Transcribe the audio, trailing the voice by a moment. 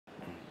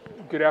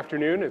Good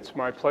afternoon. It's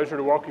my pleasure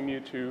to welcome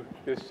you to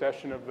this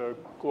session of the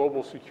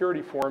Global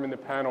Security Forum in the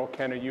panel,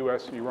 Can a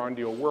U.S.-Iran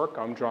Deal Work?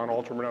 I'm John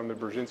Alterman. I'm the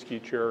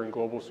Brzezinski Chair in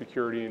Global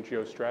Security and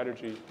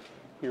Geostrategy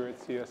here at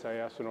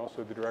CSIS and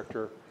also the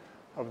Director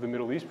of the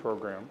Middle East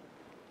Program.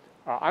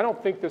 I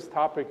don't think this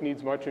topic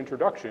needs much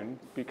introduction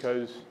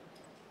because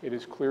it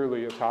is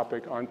clearly a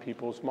topic on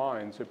people's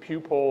minds. A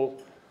Pew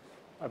poll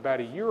about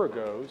a year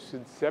ago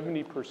said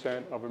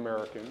 70% of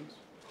Americans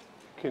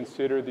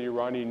consider the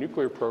Iranian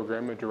nuclear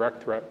program a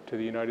direct threat to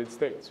the United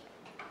States.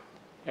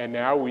 And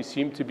now we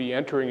seem to be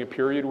entering a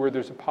period where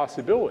there's a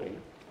possibility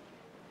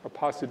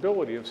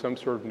of some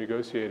sort of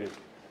negotiated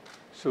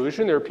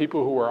solution. There are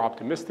people who are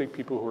optimistic,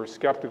 people who are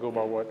skeptical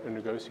about what a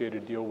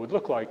negotiated deal would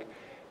look like.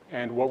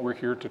 And what we're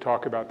here to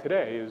talk about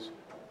today is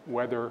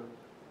whether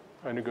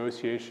a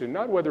negotiation,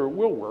 not whether it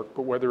will work,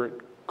 but whether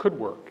it could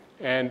work.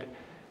 And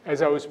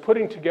as I was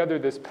putting together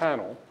this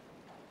panel,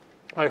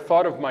 I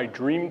thought of my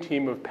dream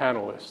team of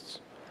panelists.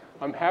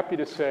 I'm happy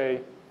to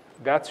say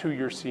that's who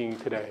you're seeing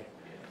today.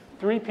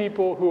 Three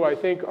people who I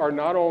think are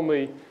not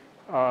only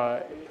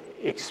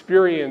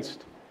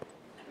experienced,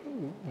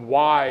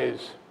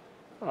 wise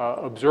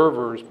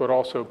observers, but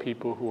also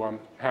people who I'm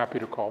happy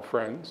to call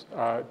friends.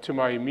 To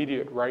my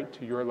immediate right,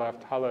 to your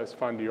left, Hala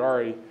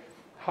Esfandiari.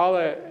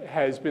 Hala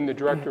has been the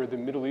director of the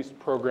Middle East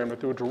program at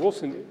the Woodrow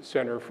Wilson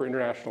Center for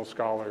International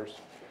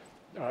Scholars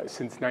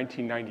since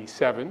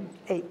 1997.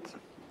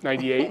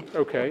 98,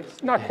 okay.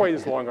 Not quite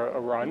as long a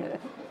run.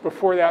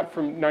 Before that,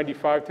 from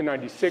 95 to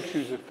 96, she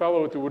was a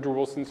fellow at the Woodrow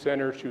Wilson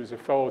Center. She was a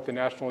fellow at the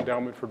National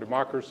Endowment for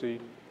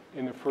Democracy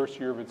in the first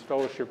year of its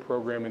fellowship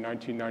program in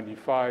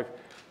 1995.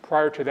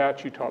 Prior to that,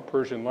 she taught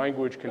Persian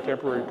language,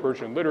 contemporary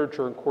Persian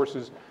literature, and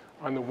courses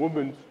on the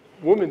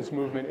women's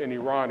movement in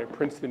Iran at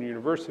Princeton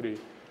University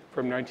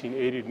from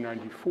 1980 to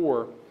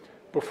 94.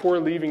 Before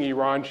leaving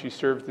Iran, she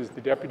served as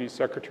the Deputy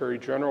Secretary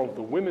General of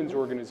the Women's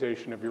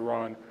Organization of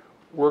Iran,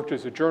 worked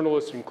as a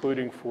journalist,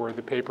 including for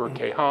the paper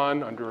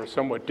Kayhan under a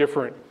somewhat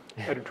different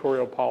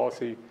editorial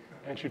policy,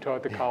 and she taught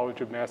at the College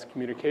of Mass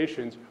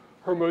Communications.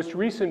 Her most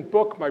recent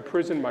book, My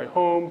Prison, My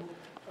Home,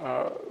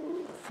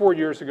 4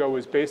 years ago,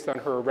 was based on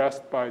her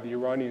arrest by the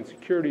Iranian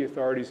security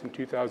authorities in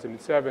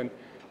 2007,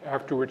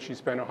 after which she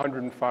spent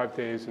 105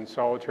 days in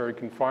solitary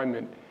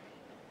confinement.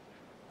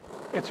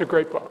 It's a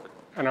great book,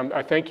 and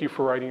I thank you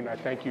for writing, and I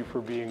thank you for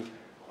being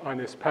on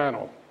this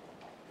panel.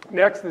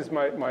 Next is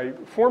my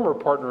former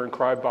partner in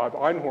crime, Bob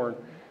Einhorn.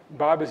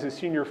 Bob is a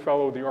senior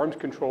fellow of the Arms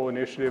Control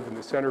Initiative in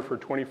the Center for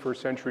 21st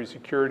Century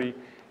Security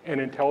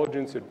and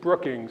Intelligence at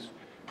Brookings.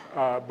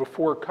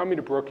 Before coming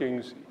to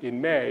Brookings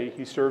in May,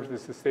 he served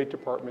as the State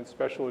Department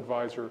Special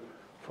Advisor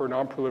for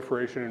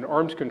Nonproliferation and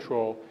Arms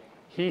Control.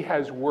 He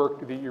has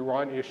worked the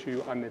Iran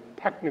issue on the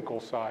technical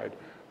side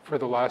for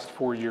the last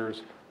 4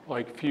 years,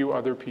 like few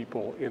other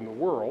people in the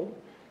world.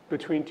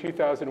 Between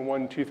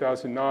 2001 and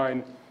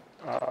 2009,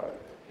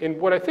 in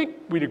what I think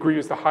we'd agree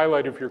is the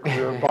highlight of your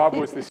career, Bob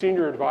was the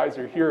senior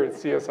advisor here at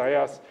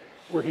CSIS,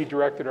 where he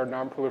directed our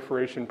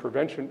proliferation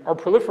prevention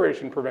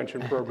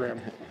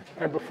program.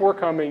 And before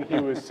coming,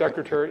 he was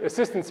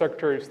Assistant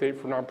Secretary of State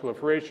for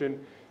Nonproliferation,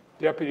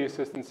 Deputy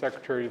Assistant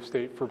Secretary of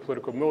State for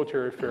Political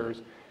Military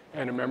Affairs,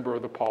 and a member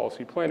of the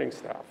policy planning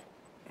staff.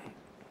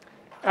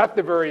 At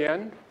the very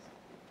end,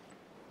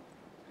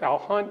 Al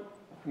Hunt.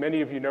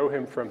 Many of you know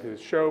him from his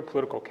show,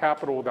 Political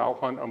Capital with Al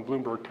Hunt on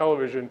Bloomberg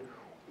Television,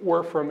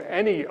 or from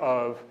any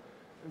of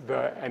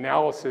the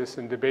analysis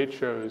and debate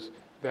shows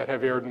that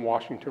have aired in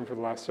Washington for the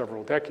last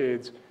several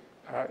decades.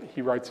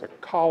 He writes a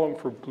column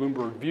for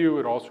Bloomberg View.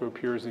 It also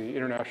appears in the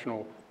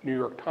International New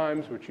York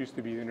Times, which used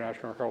to be the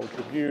International Herald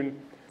Tribune.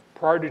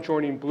 Prior to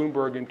joining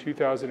Bloomberg in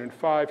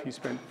 2005, he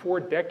spent 4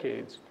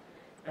 decades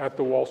at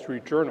the Wall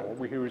Street Journal,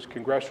 where he was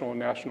congressional and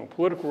national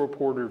political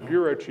reporter,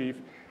 bureau chief,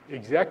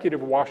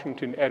 executive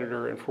Washington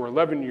editor, and for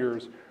 11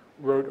 years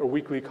wrote a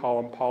weekly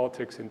column,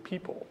 Politics and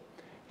People.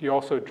 He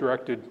also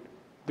directed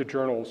the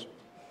journal's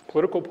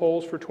political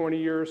polls for 20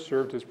 years,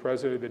 served as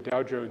president of the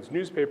Dow Jones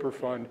Newspaper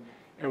Fund,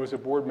 and was a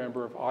board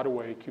member of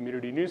Ottaway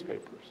Community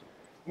Newspapers.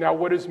 Now,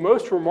 what is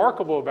most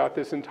remarkable about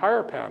this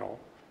entire panel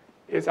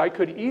is I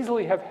could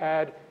easily have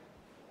had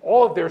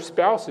all of their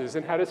spouses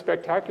and had a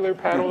spectacular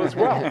panel as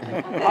well.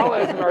 Hala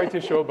is married to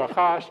Shobha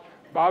Khash.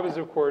 Bob is,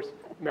 of course,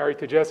 married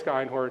to Jessica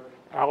Einhorn.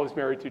 Al is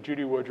married to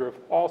Judy Woodruff,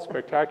 all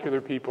spectacular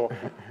people.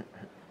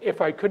 If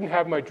I couldn't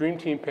have my Dream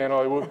Team panel,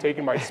 I would have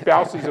taken my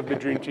spouses of the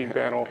Dream Team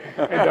panel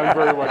and done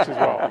very much as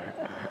well.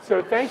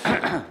 So thank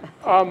you.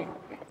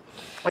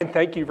 And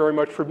thank you very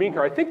much for being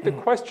here. I think the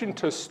question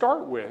to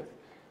start with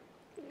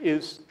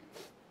is,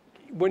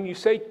 when you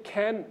say,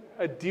 can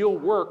a deal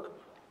work,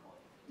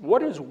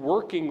 what does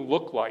working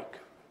look like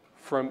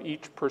from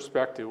each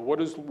perspective? What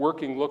does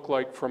working look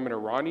like from an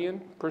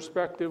Iranian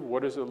perspective?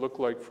 What does it look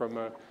like from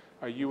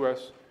a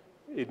US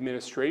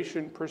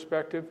administration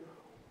perspective?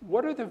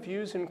 What are the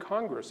views in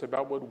Congress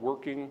about what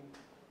working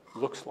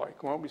looks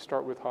like? Why don't we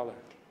start with Hala?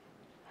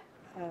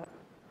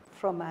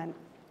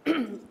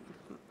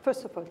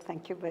 First of all,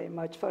 thank you very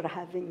much for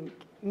having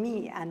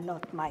me and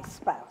not my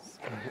spouse.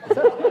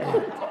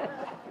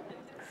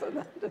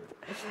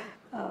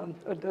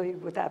 Although he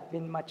would have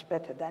been much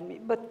better than me.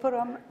 But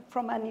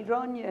from an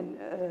Iranian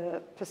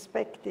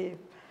perspective,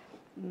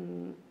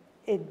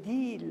 a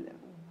deal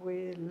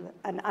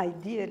an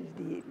ideal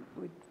deal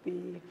would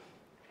be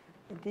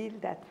a deal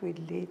that will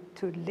lead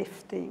to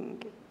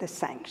lifting the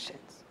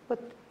sanctions.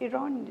 But the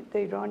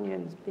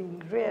Iranians,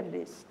 being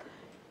realists,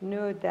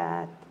 know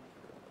that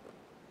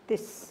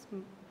this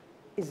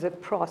is a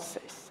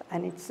process,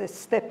 and it's a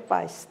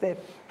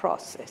step-by-step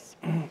process.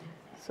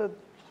 So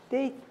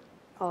they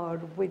are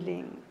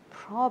willing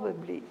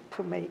probably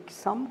to make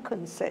some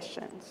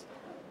concessions,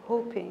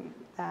 hoping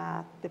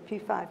that the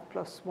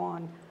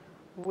P5+1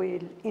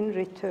 will in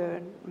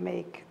return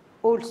make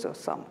also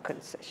some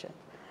concessions.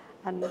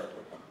 And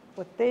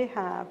what they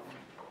have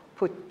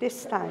put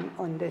this time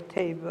on the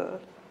table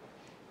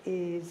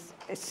is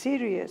a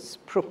serious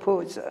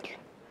proposal.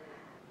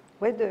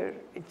 Whether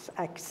it's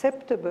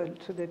acceptable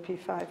to the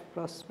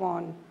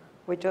P5+1,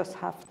 we just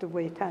have to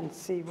wait and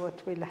see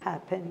what will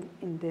happen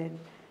in the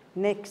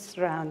next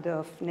round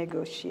of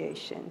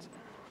negotiations.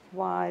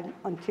 While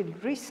until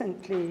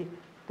recently,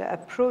 the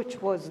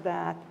approach was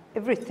that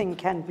everything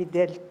can be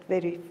dealt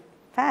very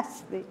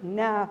fastly.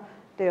 Now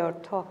they are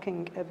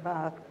talking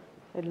about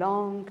a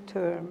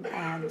long-term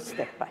and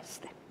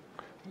step-by-step.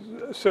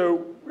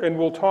 So, and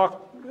we'll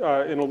talk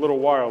in a little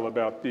while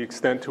about the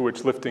extent to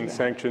which lifting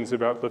sanctions,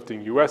 about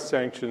lifting US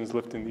sanctions,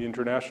 lifting the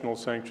international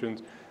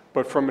sanctions.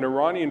 But from an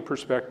Iranian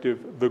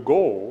perspective, the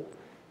goal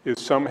is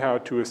somehow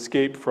to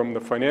escape from the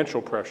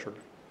financial pressure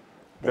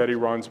that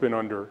Iran's been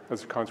under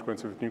as a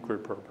consequence of its nuclear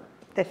program.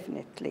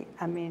 Definitely.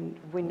 I mean,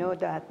 we know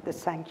that the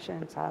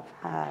sanctions have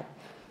had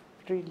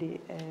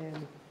really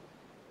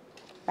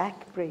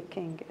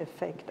back-breaking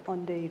effect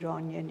on the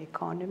Iranian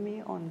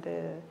economy, on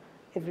the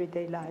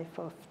everyday life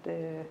of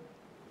the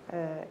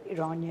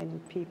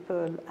Iranian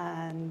people,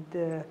 and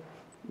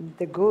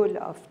the goal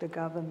of the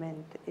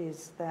government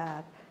is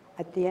that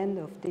at the end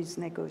of this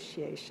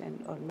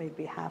negotiation, or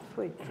maybe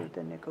halfway through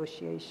the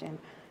negotiation,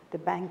 the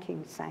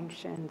banking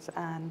sanctions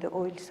and the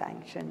oil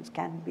sanctions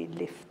can be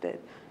lifted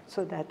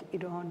so that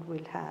Iran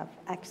will have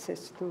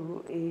access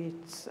to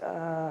its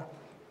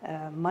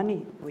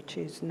money, which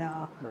is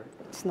now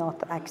it's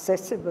not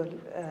accessible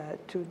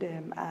to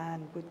them,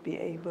 and would be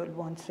able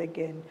once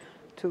again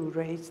to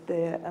raise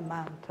the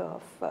amount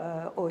of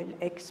oil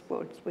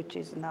exports, which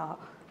is now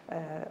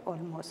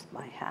almost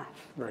by half.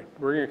 Right.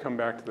 We're going to come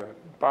back to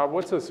that. Bob,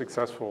 what's a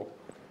successful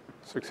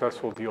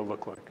deal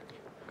look like?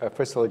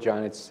 First of all,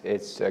 John,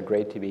 it's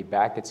great to be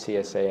back at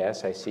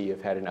CSAS. I see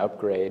you've had an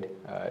upgrade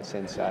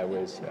since I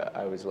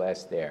was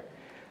last there.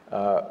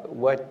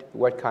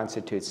 What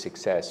constitutes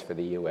success for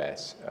the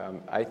U.S.?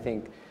 I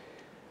think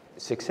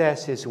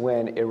success is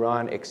when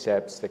Iran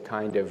accepts the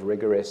kind of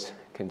rigorous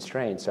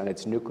constraints on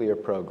its nuclear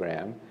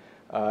program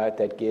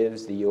that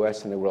gives the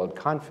U.S. and the world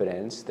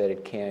confidence that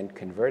it can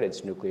convert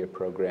its nuclear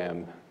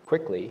program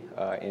quickly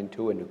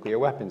into a nuclear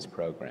weapons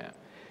program.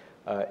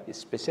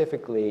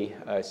 Specifically,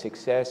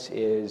 success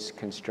is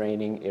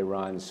constraining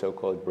Iran's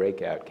so-called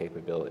breakout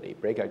capability.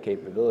 Breakout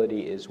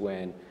capability is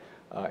when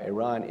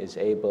Iran is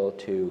able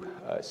to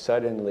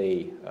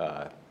suddenly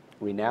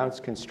renounce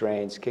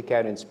constraints, kick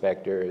out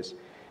inspectors,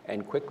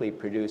 and quickly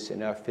produce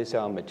enough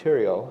fissile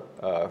material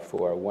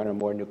for one or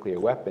more nuclear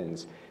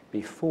weapons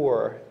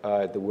before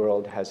the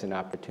world has an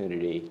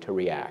opportunity to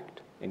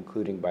react,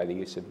 including by the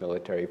use of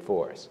military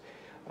force.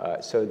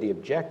 So the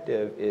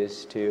objective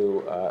is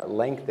to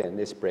lengthen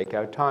this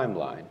breakout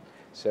timeline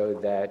so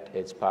that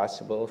it's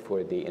possible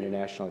for the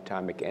International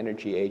Atomic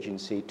Energy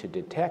Agency to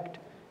detect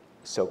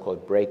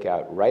so-called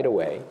breakout right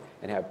away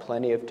and have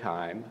plenty of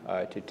time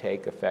to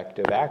take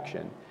effective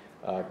action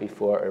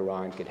before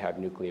Iran could have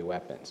nuclear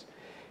weapons.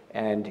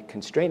 And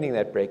constraining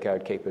that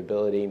breakout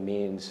capability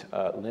means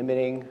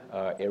limiting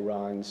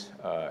Iran's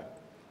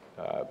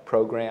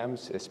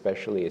programs,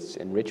 especially its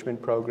enrichment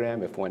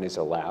program, if one is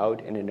allowed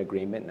in an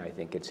agreement, and I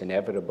think it's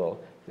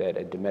inevitable that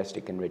a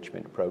domestic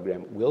enrichment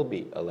program will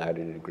be allowed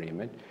in an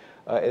agreement,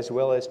 as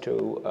well as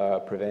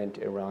to prevent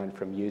Iran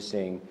from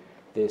using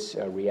this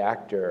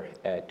reactor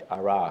at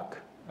Arak,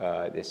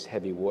 this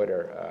heavy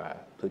water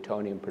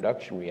plutonium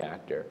production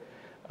reactor,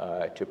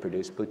 to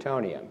produce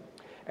plutonium.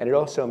 And it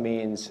also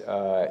means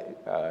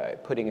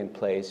putting in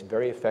place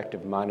very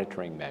effective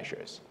monitoring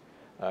measures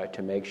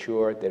to make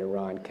sure that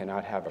Iran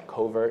cannot have a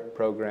covert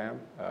program.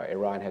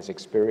 Iran has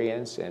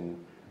experience in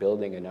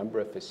building a number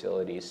of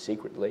facilities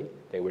secretly.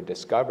 They were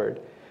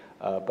discovered,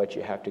 but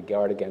you have to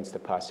guard against the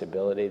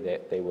possibility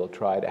that they will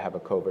try to have a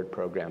covert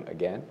program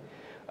again.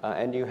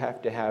 And you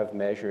have to have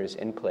measures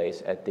in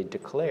place at the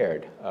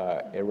declared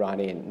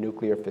Iranian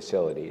nuclear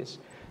facilities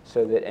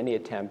so that any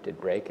attempt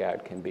at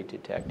breakout can be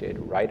detected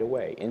right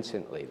away,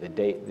 instantly, the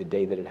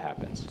day that it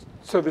happens.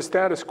 So the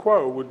status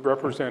quo would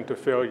represent a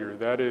failure.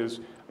 That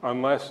is,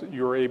 unless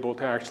you're able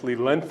to actually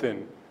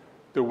lengthen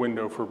the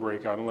window for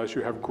breakout, unless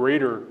you have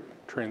greater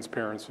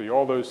transparency,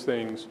 all those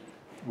things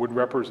would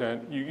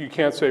represent, you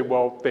can't say,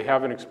 well, they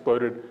haven't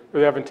exploded, or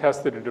they haven't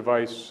tested a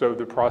device, so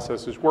the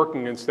process is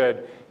working.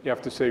 Instead, You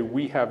have to say,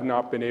 we have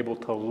not been able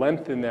to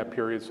lengthen that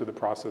period so the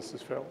process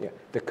has failed. Yeah.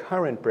 The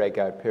current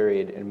breakout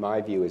period, in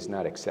my view, is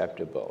not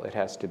acceptable. It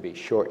has to be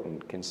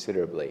shortened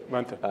considerably.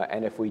 Lengthen.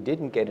 And if we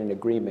didn't get an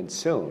agreement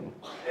soon,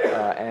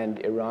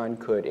 and Iran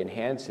could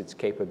enhance its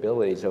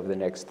capabilities over the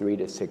next 3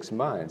 to 6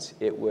 months,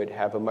 it would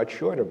have a much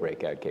shorter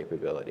breakout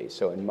capability.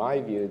 So in my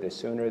view, the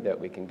sooner that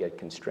we can get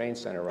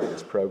constraints on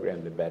Iran's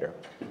program, the better.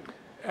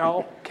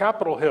 Al,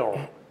 Capitol Hill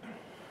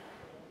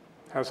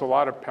has a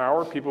lot of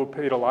power. People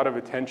paid a lot of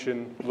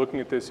attention looking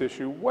at this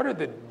issue. What are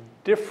the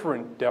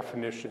different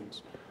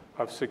definitions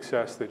of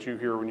success that you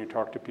hear when you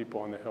talk to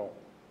people on the Hill?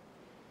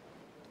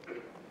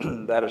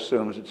 That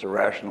assumes it's a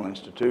rational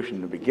institution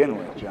to begin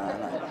with,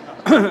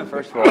 John.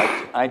 First of all,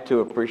 I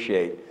too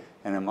appreciate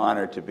and am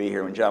honored to be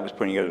here. When John was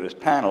putting together this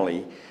panel,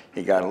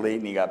 he got Elite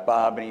and he got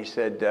Bob, and he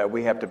said,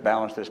 we have to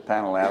balance this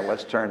panel out.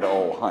 Let's turn to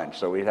old Hunt.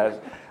 So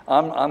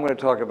I'm going to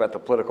talk about the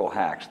political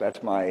hacks.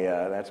 That's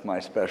my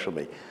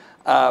specialty.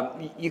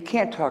 You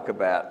can't talk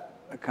about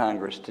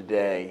Congress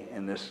today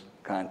in this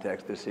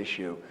context, this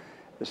issue,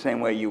 the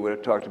same way you would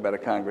have talked about a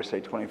Congress,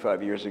 say,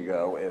 25 years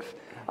ago. If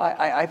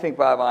I think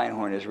Bob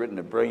Einhorn has written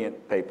a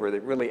brilliant paper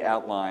that really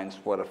outlines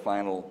what a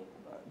final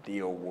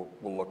deal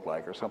will look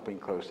like, or something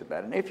close to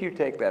that. And if you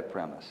take that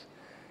premise,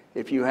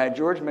 if you had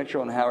George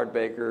Mitchell and Howard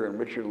Baker and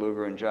Richard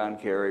Lugar and John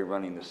Kerry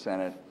running the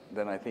Senate,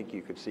 then I think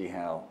you could see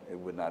how it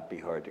would not be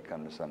hard to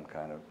come to some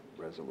kind of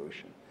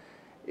resolution.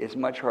 It's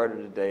much harder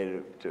today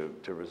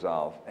to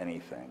resolve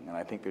anything. And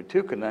I think there are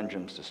two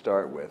conundrums to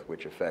start with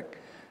which affect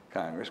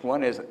Congress.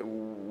 One is,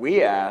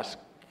 we ask,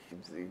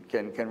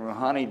 can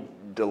Rouhani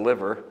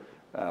deliver?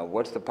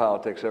 What's the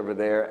politics over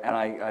there? And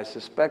I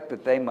suspect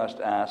that they must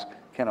ask,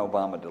 can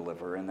Obama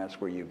deliver? And that's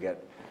where you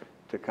get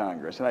to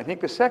Congress. And I think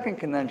the second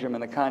conundrum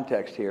in the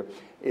context here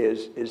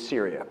is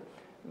Syria.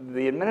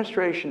 The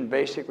administration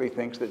basically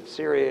thinks that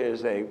Syria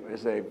is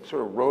a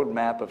sort of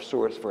roadmap of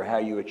sorts for how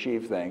you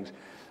achieve things.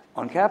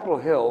 On Capitol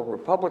Hill,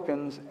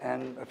 Republicans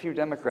and a few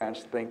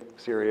Democrats think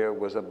Syria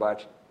was a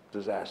botched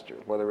disaster.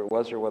 Whether it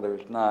was or whether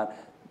it's not,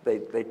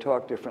 they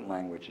talk different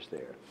languages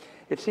there.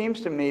 It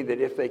seems to me that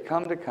if they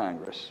come to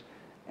Congress,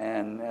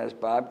 and as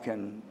Bob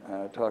can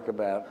talk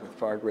about with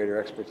far greater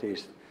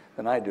expertise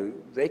than I do,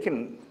 they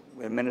can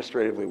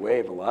administratively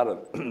waive a lot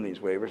of these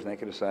waivers, and they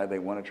can decide they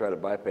want to try to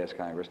bypass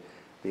Congress.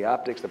 The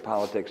optics, the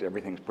politics,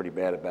 everything's pretty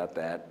bad about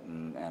that,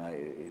 and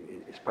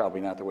it's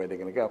probably not the way they're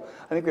going to go.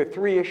 I think there are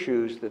three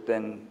issues that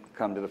then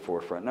come to the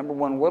forefront. Number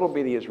one, what will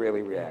be the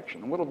Israeli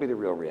reaction? What will be the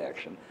real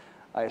reaction?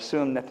 I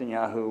assume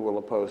Netanyahu will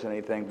oppose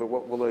anything, but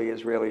what will the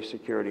Israeli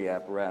security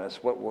apparatus,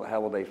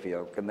 how will they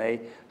feel? Can they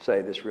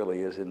say this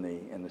really is in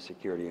the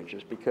security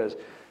interest? Because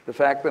the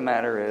fact of the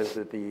matter is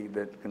that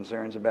that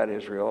concerns about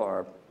Israel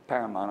are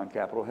paramount on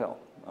Capitol Hill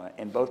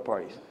in both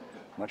parties,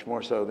 much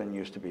more so than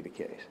used to be the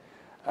case.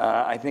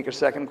 I think a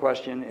second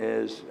question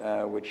is,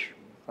 which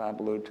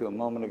Bob alluded to a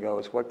moment ago,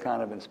 is what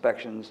kind of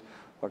inspections,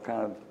 what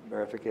kind of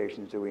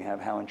verifications do we have?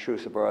 How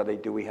intrusive are they?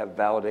 Do we have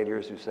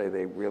validators who say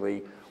they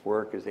really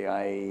work? Is the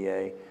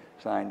IAEA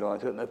signed on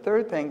to it? And the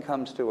third thing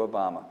comes to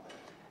Obama.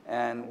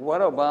 And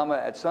what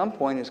Obama at some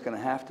point is going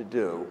to have to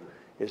do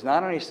is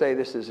not only say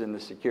this is in the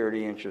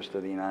security interest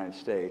of the United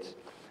States,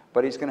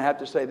 but he's going to have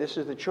to say this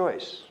is the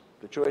choice.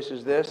 The choice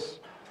is this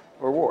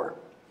or war.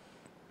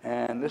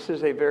 And this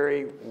is a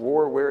very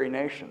war-weary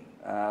nation.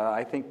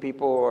 I think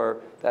people are,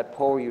 that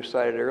poll you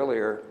cited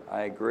earlier,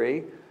 I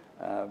agree.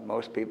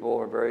 Most people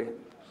are very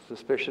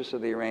suspicious of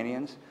the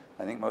Iranians.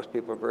 I think most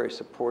people are very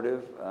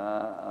supportive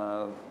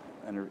of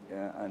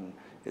an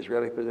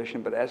Israeli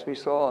position. But as we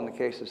saw in the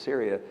case of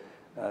Syria,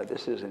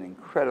 this is an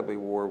incredibly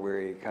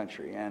war-weary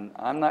country. And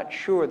I'm not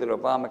sure that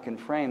Obama can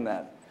frame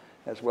that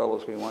as well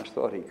as we once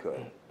thought he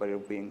could. But it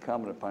will be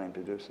incumbent upon him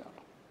to do so.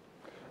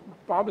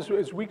 Bob,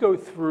 as we go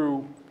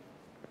through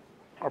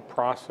a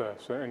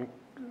process, and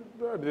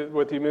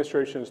what the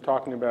administration is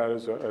talking about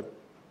is a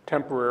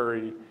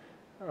temporary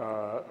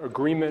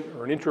agreement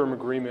or an interim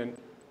agreement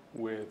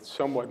with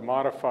somewhat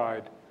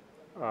modified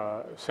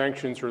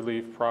sanctions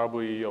relief,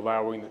 probably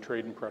allowing the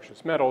trade in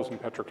precious metals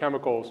and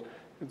petrochemicals.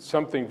 It's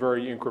something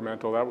very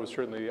incremental. That was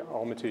certainly the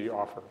Almaty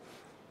offer.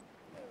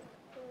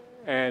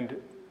 And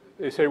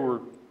they say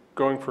we're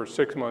going for a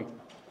 6-month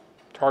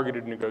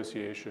targeted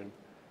negotiation.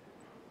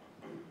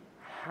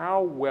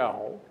 How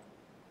well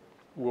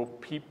will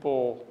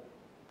people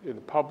in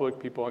the public,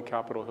 people on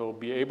Capitol Hill,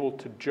 be able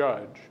to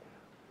judge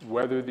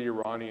whether the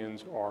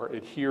Iranians are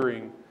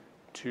adhering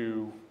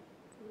to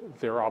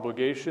their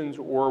obligations,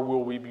 or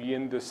will we be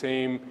in the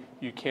same,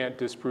 you can't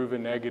disprove a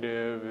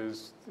negative,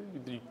 is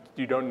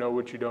you don't know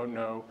what you don't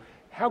know?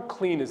 How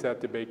clean is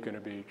that debate going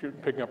to be? You're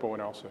picking up on what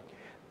else said.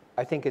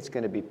 I think it's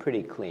going to be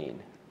pretty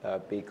clean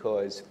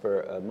because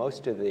for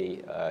most of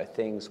the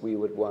things we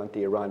would want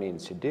the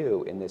Iranians to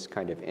do in this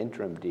kind of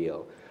interim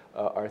deal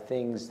are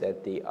things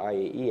that the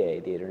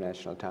IAEA, the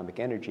International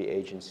Atomic Energy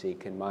Agency,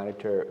 can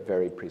monitor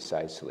very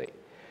precisely.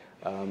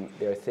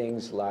 There are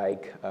things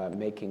like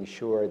making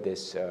sure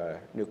this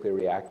nuclear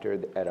reactor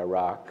at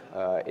Arak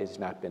has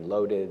not been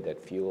loaded,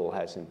 that fuel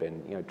hasn't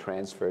been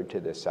transferred to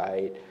the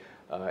site.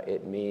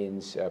 It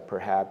means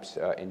perhaps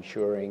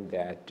ensuring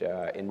that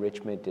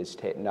enrichment is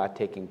not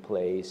taking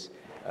place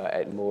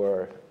at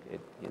more,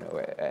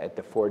 at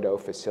the Fordo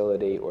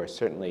facility, or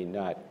certainly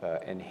not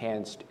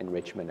enhanced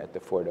enrichment at the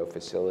Fordo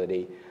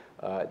facility.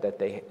 That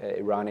the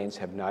Iranians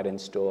have not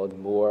installed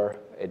more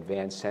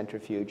advanced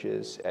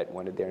centrifuges at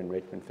one of their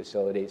enrichment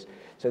facilities.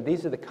 So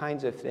these are the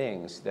kinds of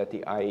things that the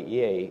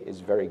IAEA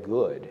is very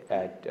good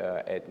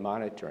at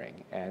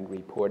monitoring and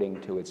reporting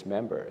to its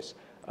members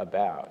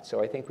about.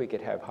 So I think we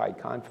could have high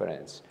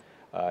confidence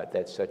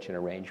that such an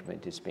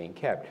arrangement is being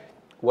kept.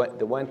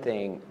 The one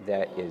thing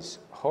that is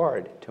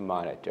hard to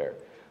monitor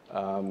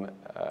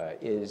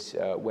is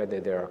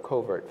whether there are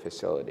covert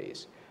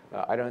facilities.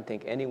 I don't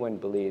think anyone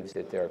believes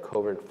that there are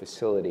covert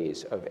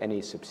facilities of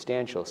any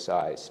substantial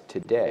size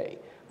today,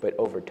 but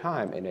over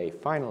time, in a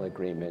final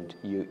agreement,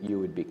 you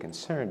would be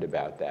concerned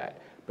about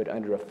that. But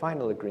under a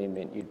final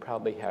agreement, you'd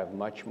probably have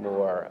much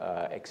more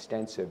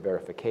extensive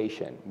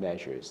verification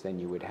measures than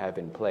you would have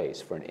in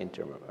place for an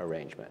interim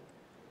arrangement.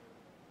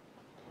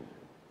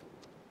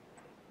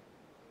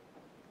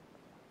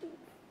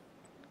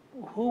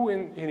 Who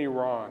in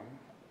Iran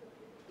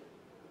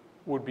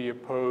would be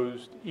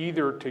opposed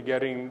either to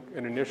getting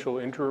an initial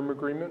interim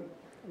agreement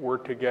or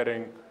to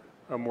getting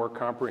a more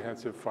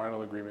comprehensive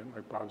final agreement,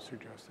 like Bob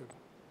suggested?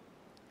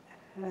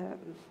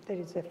 There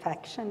is a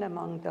faction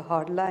among the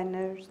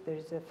hardliners, there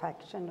is a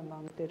faction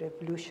among the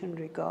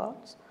Revolutionary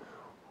Guards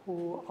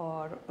who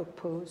are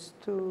opposed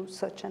to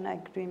such an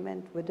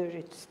agreement, whether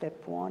it's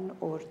step one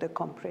or the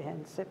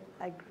comprehensive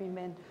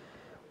agreement.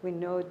 We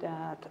know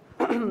that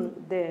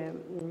the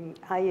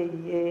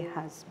IAEA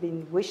has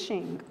been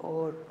wishing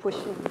or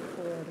pushing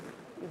for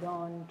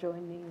Iran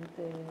joining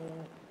the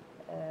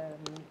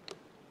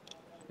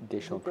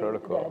additional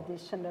protocol. The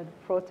additional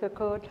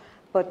protocol,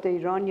 but the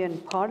Iranian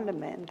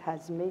parliament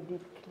has made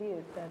it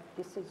clear that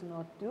this is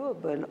not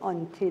doable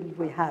until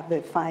we have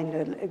a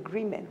final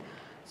agreement.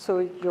 So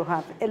you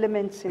have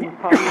elements in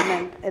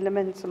parliament,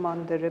 elements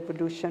among the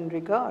Revolutionary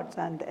Guards,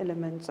 and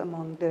elements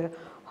among the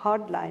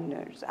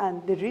hardliners.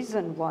 And the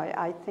reason why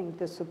I think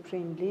the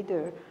Supreme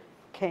Leader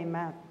came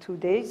out 2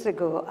 days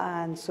ago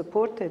and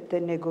supported the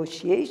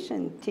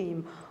negotiation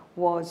team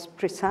was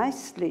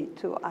precisely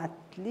to at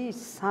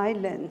least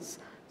silence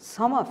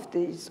some of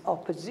these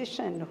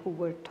opposition who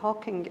were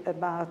talking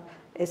about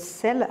a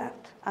sellout.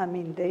 I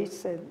mean, they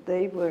said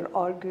they were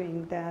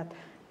arguing that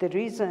the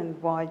reason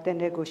why the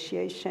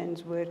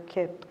negotiations were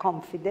kept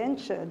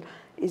confidential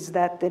is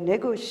that the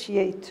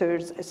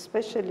negotiators,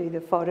 especially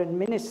the foreign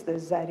minister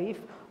Zarif,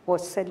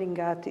 was selling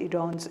out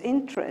Iran's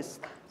interests.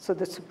 So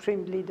the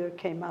Supreme Leader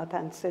came out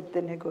and said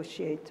the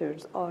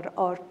negotiators are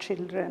our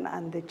children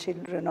and the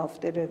children of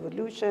the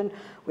revolution.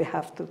 We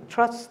have to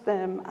trust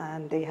them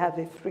and they have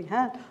a free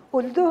hand.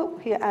 Although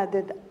he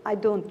added, I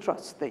don't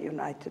trust the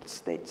United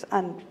States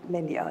and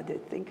many other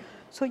things.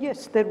 So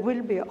yes, there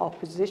will be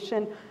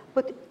opposition,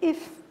 but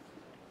if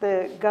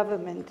the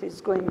government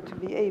is going to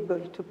be able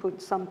to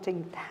put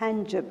something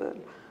tangible,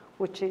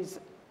 which is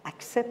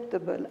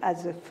acceptable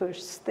as a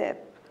first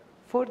step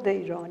for the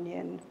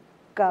Iranian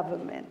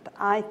government,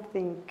 I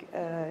think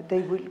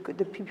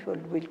the people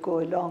will go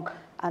along,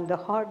 and the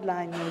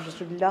hardliners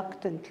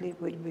reluctantly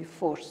will be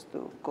forced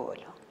to go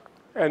along.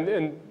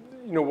 And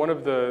one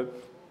of the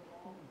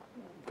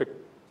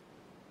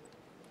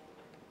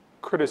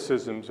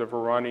criticisms of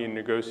Iranian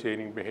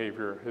negotiating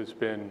behavior has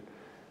been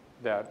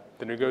that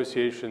the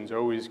negotiations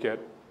always get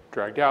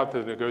dragged out,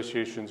 that the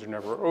negotiations are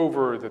never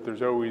over, that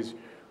there's always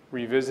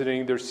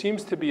revisiting. There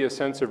seems to be a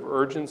sense of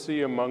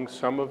urgency among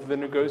some of the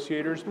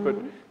negotiators, but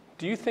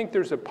do you think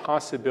there's a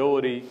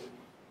possibility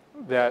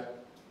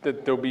that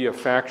there'll be a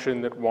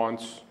faction that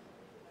wants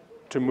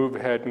to move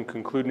ahead and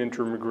conclude an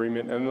interim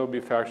agreement, and there'll be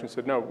a faction that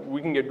said, no,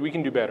 we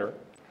can do better,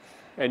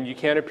 and you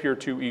can't appear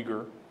too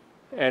eager,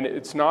 and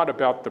it's not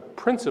about the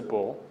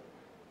principle,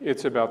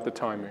 it's about the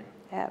timing?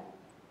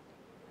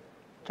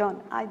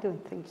 John, I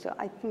don't think so.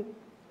 I think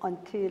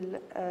until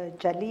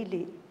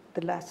Jalili,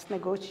 the last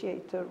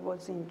negotiator,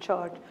 was in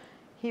charge,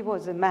 he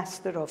was a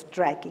master of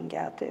dragging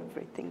out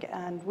everything.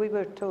 And we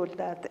were told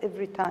that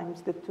every time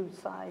the two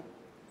sides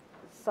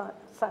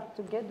sat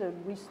together,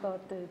 we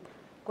started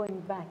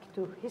going back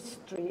to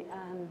history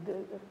and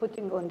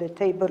putting on the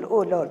table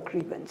all our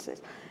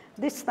grievances.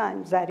 This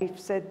time, Zarif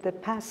said, the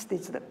past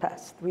is the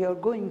past. We are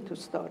going to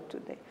start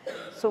today.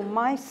 So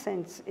my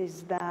sense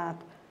is that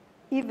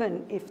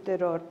even if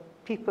there are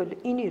people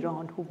in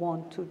Iran who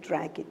want to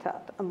drag it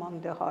out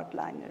among the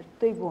hardliners,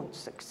 they won't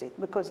succeed,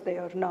 because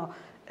there are now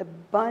a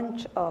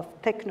bunch of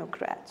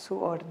technocrats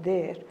who are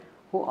there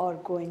who are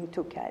going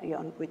to carry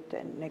on with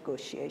the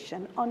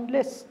negotiation,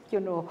 unless,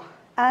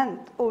 and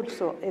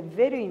also a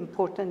very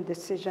important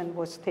decision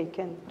was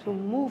taken to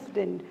move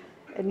the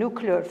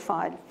nuclear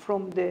file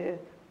from the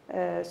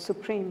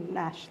Supreme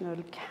National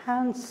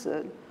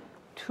Council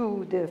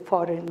to the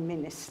Foreign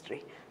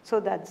Ministry, so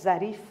that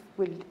Zarif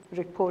will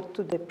report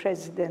to the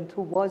president,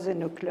 who was a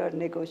nuclear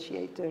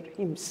negotiator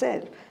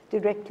himself,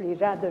 directly,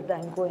 rather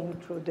than going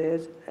through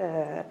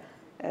the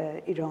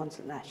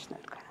Iran's National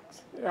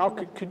Council. Al,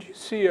 could you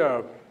see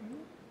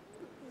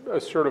a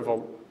sort of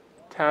a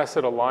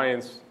tacit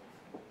alliance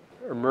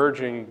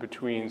emerging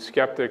between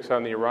skeptics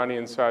on the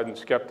Iranian side and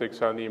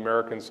skeptics on the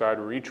American side,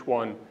 where each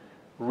one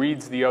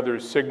reads the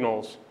other's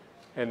signals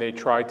and they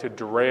try to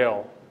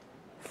derail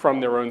from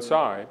their own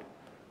side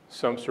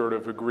some sort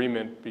of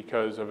agreement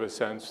because of a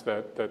sense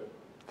that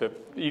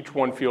each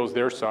one feels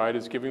their side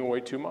is giving away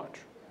too much.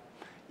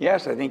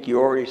 Yes, I think you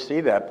already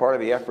see that. Part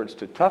of the efforts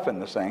to toughen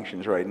the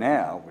sanctions right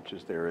now, which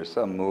is there is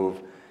some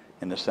move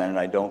in the Senate.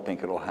 I don't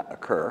think it'll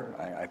occur.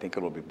 I think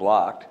it'll be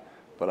blocked.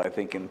 But I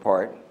think in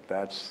part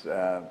that's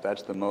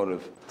the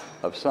motive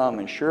of some.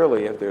 And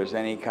surely if there's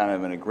any kind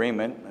of an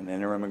agreement, an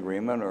interim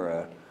agreement or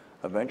a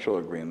eventual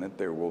agreement,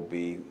 there will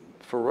be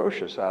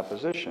ferocious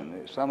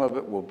opposition. Some of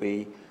it will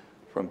be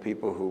from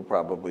people who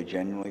probably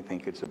genuinely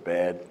think it's a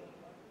bad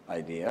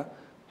idea.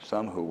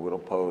 Some who would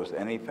oppose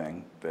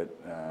anything that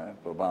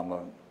if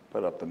Obama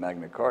put up the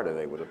Magna Carta,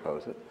 they would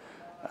oppose it.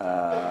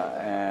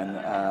 And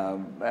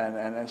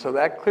so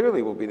that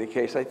clearly will be the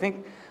case. I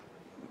think,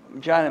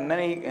 John, in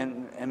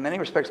many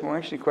respects, the more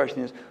interesting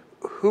question is,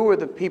 who are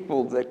the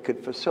people that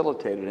could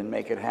facilitate it and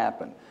make it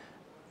happen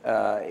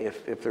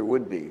if there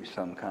would be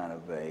some kind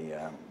of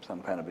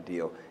a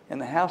deal? In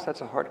the House,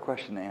 that's a hard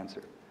question to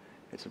answer.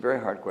 It's a very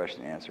hard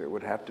question to answer. It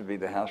would have to be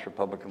the House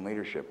Republican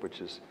leadership, which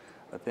is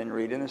a thin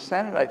reed. In the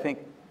Senate, I think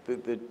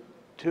the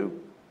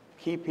two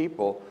key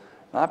people,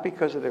 not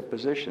because of their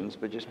positions,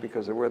 but just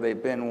because of where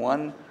they've been.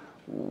 One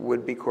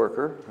would be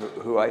Corker,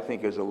 who I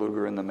think is a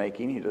Lugar in the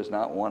making. He does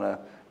not want to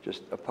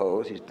just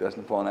oppose. He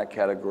doesn't fall in that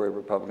category of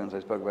Republicans I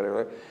spoke about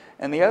earlier.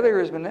 And the other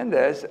is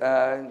Menendez,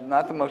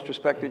 not the most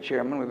respected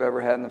chairman we've ever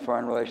had in the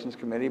Foreign Relations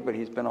Committee, but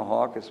he's been a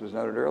hawk, as was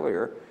noted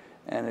earlier.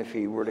 And if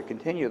he were to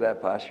continue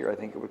that posture, I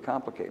think it would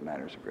complicate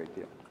matters a great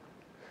deal.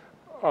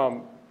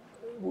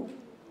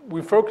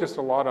 We focused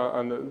a lot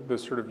on the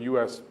sort of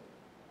U.S.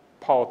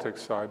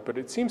 politics side, but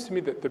it seems to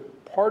me that the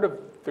part of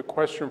the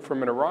question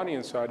from an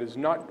Iranian side is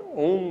not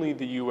only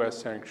the U.S.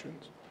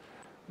 sanctions,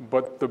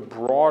 but the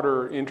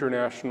broader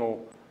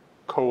international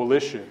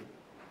coalition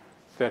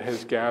that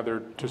has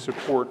gathered to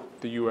support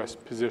the U.S.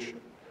 position.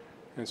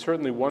 And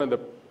certainly one of the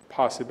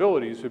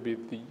possibilities would be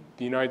the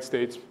United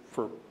States,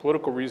 for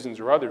political reasons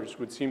or others,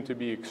 would seem to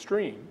be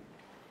extreme.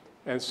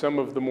 And some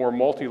of the more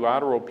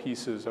multilateral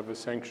pieces of a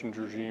sanctions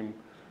regime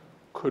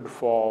could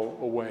fall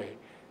away.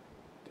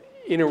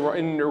 In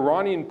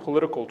Iranian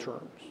political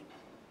terms,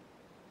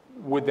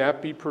 would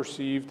that be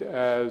perceived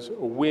as a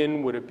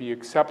win? Would it be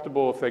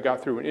acceptable if they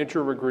got through an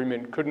interim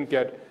agreement, couldn't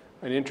get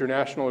an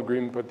international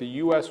agreement, but the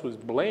U.S. was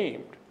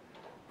blamed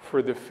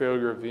for the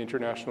failure of the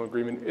international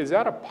agreement? Is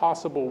that a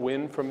possible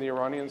win from the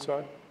Iranian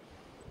side?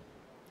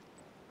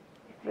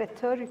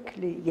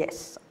 Rhetorically,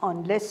 yes,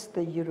 unless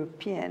the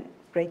European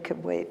break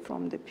away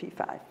from the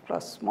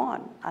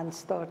P5+1 and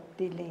start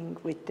dealing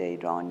with the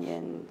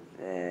Iranian,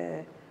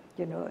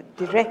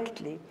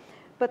 directly.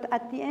 But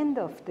at the end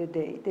of the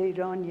day, the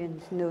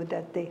Iranians know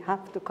that they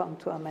have to come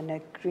to an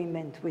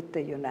agreement with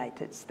the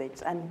United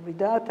States. And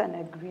without an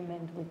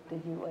agreement with the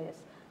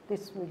US,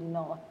 this will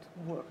not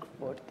work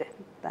for them.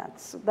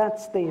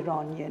 That's the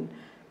Iranian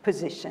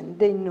position.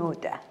 They know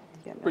that.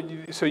 But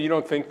so you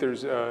don't think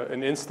there's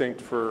an instinct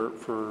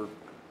for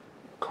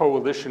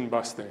coalition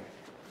busting?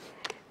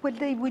 Well,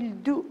 they will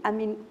do. I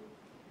mean,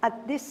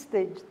 at this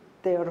stage,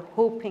 they are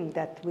hoping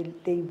that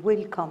they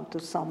will come to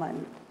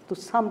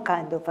some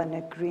kind of an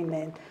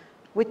agreement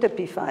with the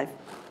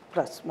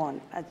P5+1.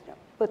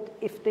 But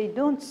if they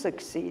don't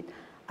succeed,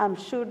 I'm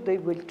sure they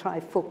will try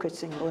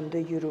focusing on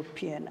the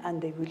European,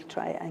 and they will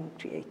try and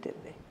create a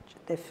wedge,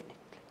 definitely.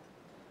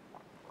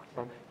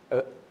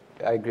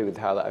 I agree with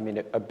Hala. I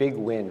mean, a big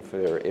win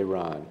for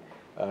Iran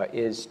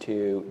is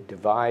to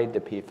divide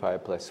the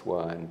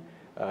P5+1,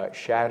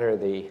 shatter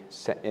the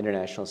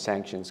international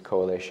sanctions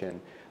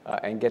coalition,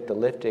 and get the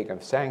lifting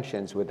of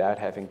sanctions without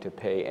having to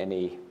pay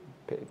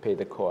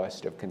the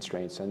cost of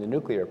constraints on the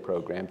nuclear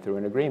program through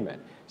an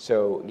agreement.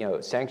 So,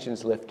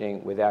 sanctions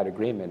lifting without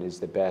agreement is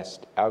the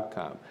best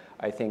outcome.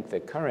 I think the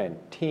current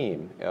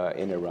team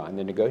in Iran,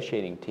 the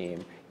negotiating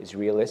team, is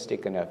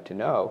realistic enough to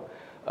know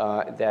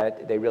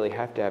that they really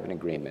have to have an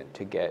agreement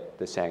to get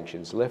the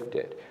sanctions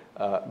lifted.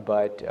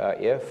 But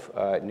if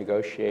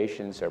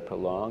negotiations are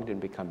prolonged and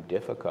become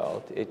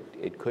difficult,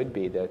 it could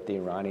be that the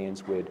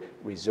Iranians would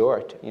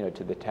resort,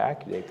 to the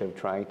tactic of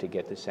trying to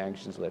get the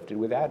sanctions lifted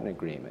without an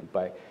agreement,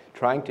 by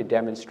trying to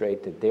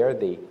demonstrate that they're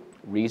the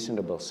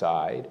reasonable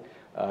side,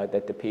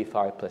 that the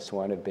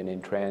P5+1 have been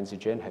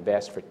intransigent, have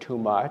asked for too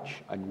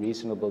much,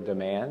 unreasonable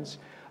demands,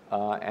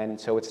 and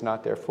so it's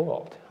not their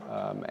fault.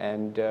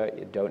 And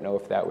don't know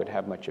if that would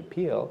have much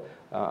appeal.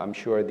 I'm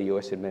sure the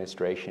U.S.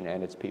 administration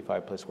and its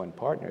P5+1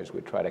 partners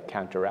would try to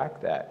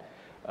counteract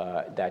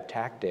that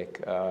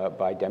tactic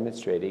by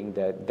demonstrating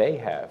that they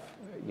have,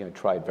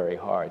 tried very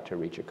hard to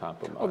reach a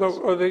compromise.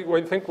 Although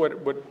I think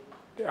what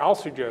Al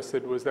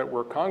suggested was that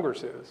where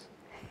Congress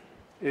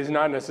is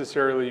not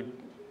necessarily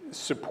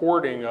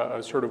supporting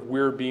a sort of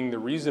we're being the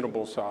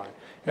reasonable side.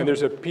 And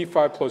there's a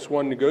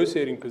P5+1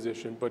 negotiating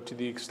position, but to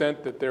the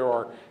extent that there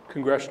are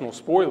congressional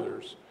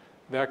spoilers,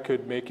 that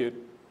could make it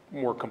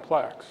more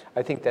complex.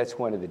 I think that's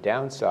one of the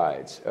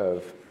downsides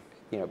of,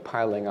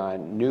 piling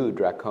on new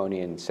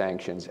draconian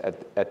sanctions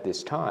at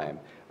this time.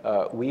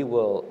 We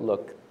will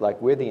look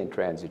like we're the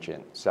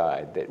intransigent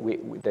side,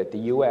 that the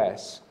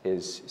U.S.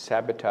 is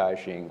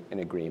sabotaging an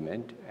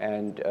agreement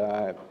and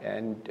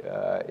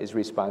is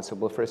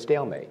responsible for a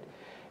stalemate.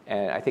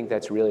 And I think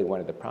that's really one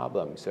of the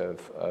problems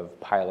of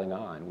piling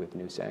on with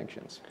new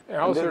sanctions.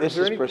 This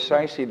is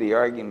precisely the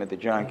argument that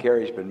John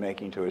Kerry's been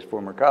making to his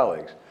former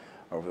colleagues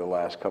over the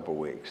last couple of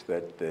weeks,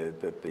 that the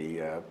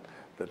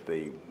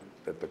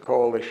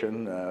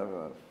coalition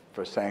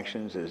for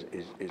sanctions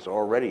is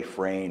already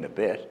fraying a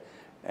bit,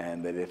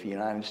 and that if the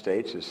United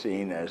States is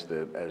seen as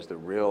the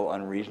real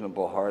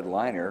unreasonable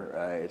hardliner,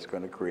 it's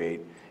going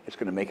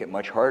to make it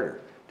much harder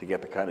to get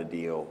the kind of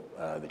deal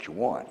that you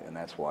want, and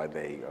that's why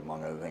they,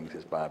 among other things,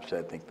 as Bob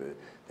said,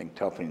 think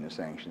toughening the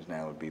sanctions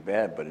now would be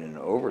bad. But in an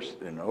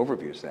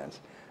overview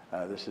sense,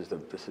 this is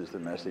the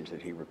message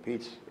that he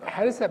repeats.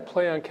 How does that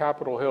play on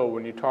Capitol Hill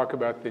when you talk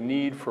about the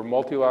need for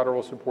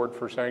multilateral support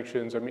for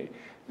sanctions? I mean,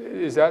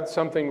 is that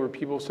something where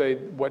people say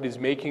what is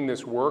making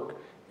this work?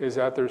 Is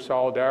that their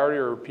solidarity,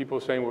 or are people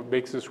saying what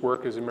makes this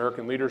work is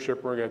American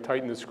leadership? We're going to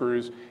tighten the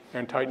screws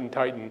and tighten,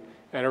 and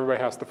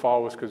everybody has to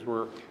follow us because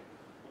we're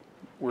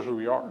who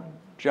we are.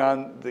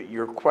 John,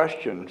 your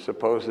question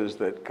supposes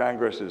that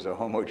Congress is a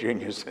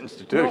homogeneous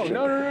institution.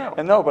 No.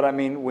 And no, but I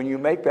mean, when you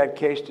make that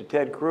case to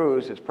Ted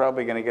Cruz, it's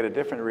probably going to get a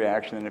different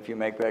reaction than if you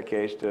make that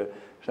case to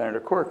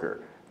Senator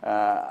Corker.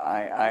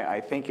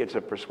 I think it's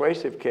a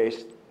persuasive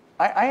case.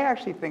 I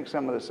actually think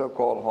some of the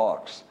so-called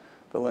hawks,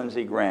 the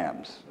Lindsey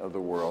Grahams of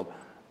the world,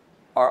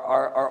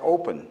 are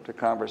open to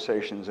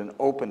conversations and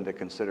open to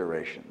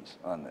considerations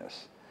on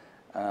this.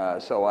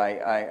 So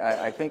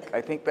I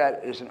think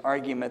that is an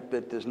argument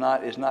that is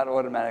not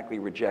automatically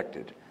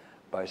rejected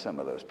by some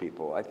of those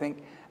people. I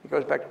think it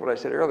goes back to what I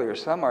said earlier.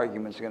 Some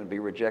arguments are going to be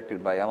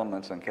rejected by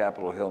elements on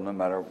Capitol Hill, no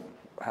matter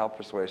how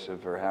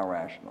persuasive or how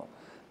rational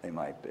they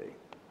might be.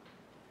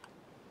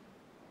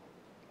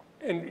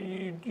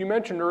 And you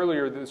mentioned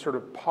earlier the sort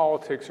of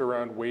politics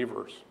around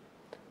waivers.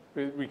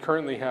 We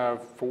currently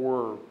have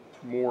 4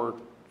 more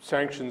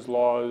sanctions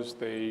laws.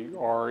 They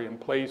are in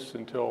place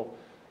until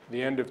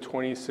the end of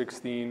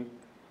 2016.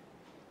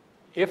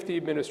 If the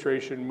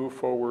administration moved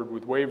forward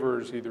with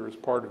waivers, either as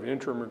part of an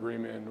interim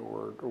agreement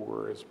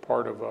or as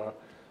part of a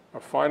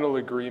final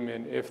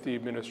agreement, if the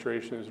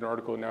administration, there's an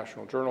article in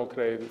National Journal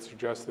today that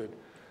suggested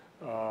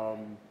that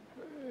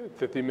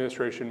the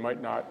administration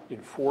might not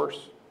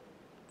enforce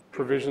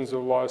provisions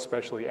of the law,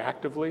 especially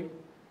actively,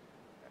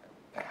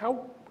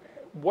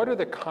 what are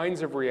the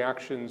kinds of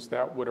reactions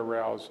that would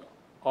arouse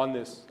on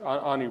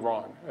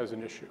Iran as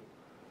an issue?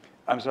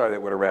 I'm sorry,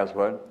 that would arouse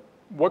what?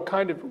 What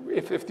kind of,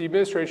 if the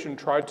administration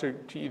tried to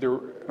either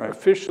Right.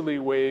 officially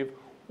waive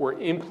or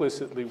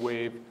implicitly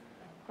waive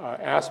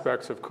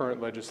aspects of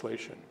current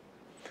legislation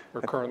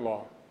or current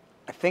law?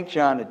 I think,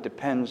 John, it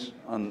depends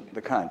on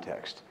the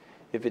context.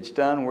 If it's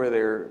done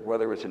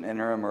whether it's an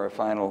interim or a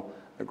final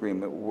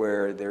agreement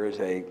where there is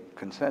a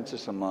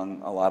consensus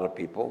among a lot of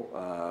people,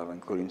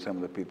 including some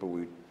of the people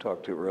we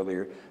talked to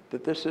earlier,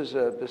 that this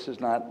is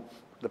not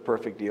the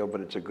perfect deal,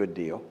 but it's a good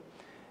deal.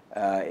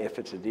 If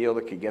it's a deal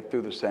that could get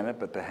through the Senate,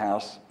 but the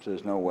House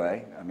says no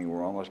way, I mean,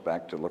 we're almost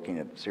back to looking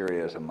at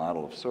Syria as a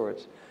model of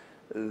sorts,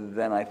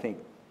 then I think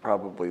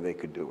probably they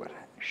could do it.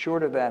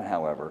 Short of that,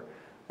 however,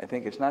 I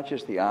think it's not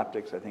just the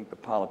optics, I think the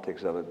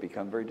politics of it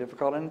become very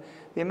difficult. And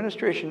the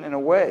administration, in a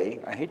way,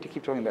 I hate to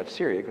keep talking about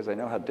Syria because I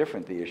know how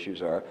different the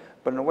issues are,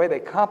 but in a way they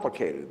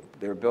complicated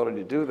their ability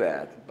to do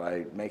that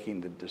by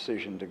making the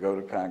decision to go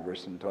to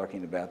Congress and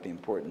talking about the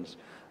importance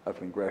of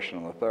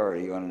congressional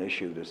authority on an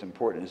issue that's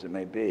important as it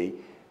may be,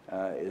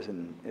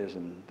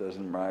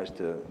 doesn't rise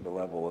to the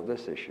level of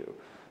this issue.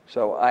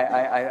 So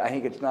I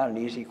think it's not an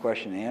easy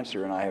question to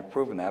answer, and I have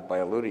proven that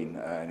by eluding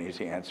an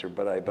easy answer,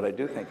 but I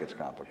do think it's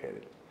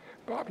complicated.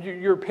 Bob,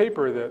 your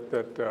paper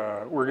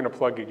that we're going to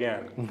plug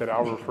again, that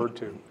Al referred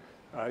to,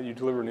 you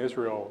delivered in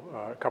Israel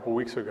a couple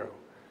weeks ago,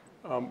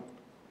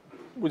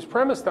 was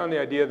premised on the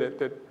idea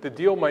that the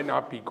deal might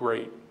not be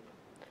great,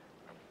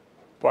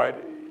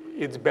 but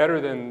it's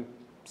better than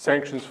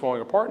sanctions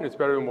falling apart, and it's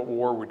better than what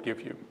war would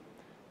give you.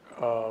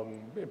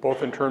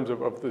 Both in terms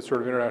of the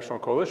sort of international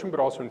coalition, but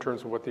also in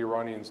terms of what the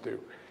Iranians do.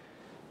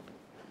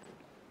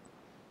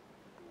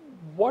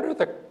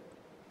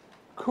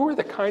 Who are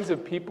the kinds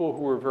of people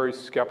who are very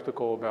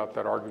skeptical about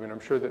that argument? I'm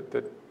sure that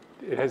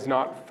it has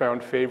not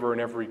found favor in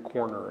every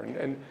corner.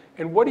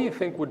 And what do you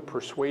think would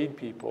persuade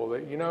people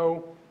that,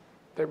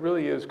 that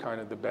really is kind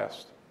of the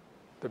best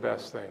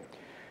thing?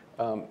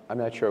 I'm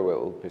not sure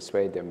what will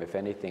persuade them. If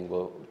anything,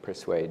 will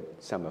persuade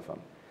some of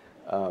them.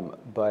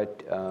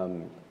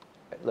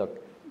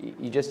 Look,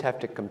 you just have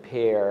to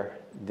compare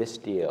this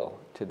deal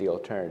to the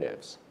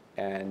alternatives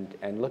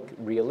and look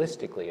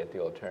realistically at the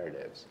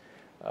alternatives.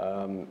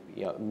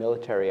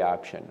 Military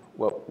option,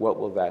 what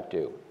will that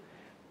do?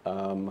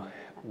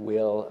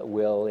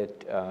 Will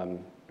it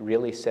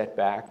really set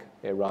back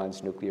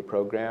Iran's nuclear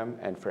program,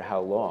 and for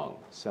how long?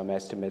 Some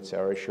estimates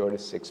are as short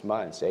as 6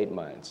 months, 8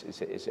 months.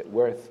 Is it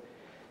worth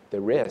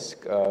the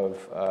risk of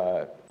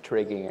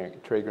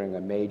triggering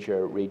a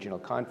major regional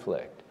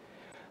conflict.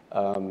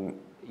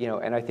 You know,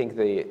 and I think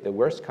the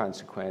worst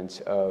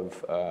consequence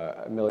of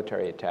a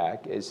military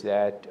attack is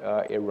that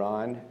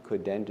Iran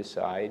could then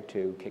decide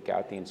to kick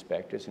out the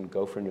inspectors and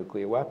go for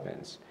nuclear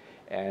weapons.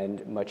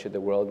 And much of the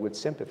world would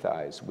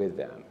sympathize with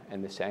them,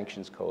 and the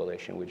sanctions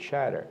coalition would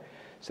shatter.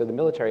 So the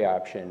military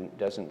option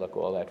doesn't look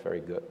all that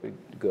very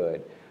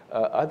good.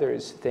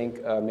 Others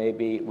think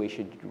maybe we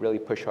should really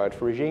push hard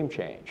for regime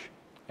change.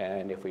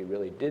 And if we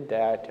really did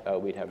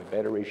that, we'd have a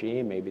better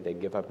regime. Maybe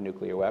they'd give up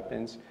nuclear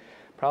weapons.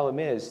 Problem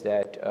is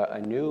that a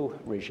new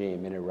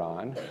regime in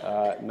Iran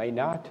may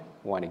not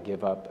want to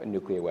give up a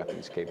nuclear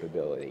weapons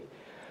capability.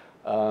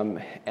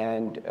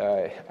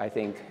 I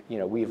think, you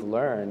know, we've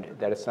learned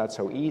that it's not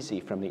so easy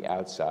from the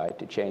outside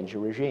to change a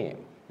regime.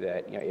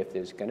 That, you know, if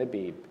there's going to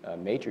be a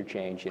major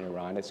change in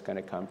Iran, it's going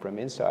to come from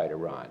inside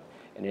Iran.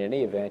 And in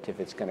any event, if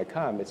it's going to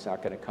come, it's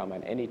not going to come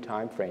on any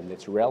time frame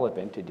that's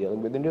relevant to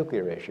dealing with the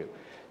nuclear issue.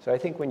 So I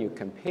think when you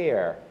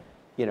compare,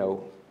 you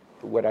know,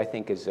 what I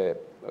think is a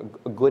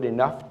good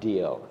enough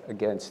deal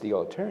against the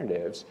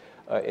alternatives,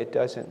 it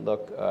doesn't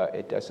look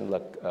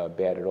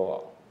bad at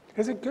all.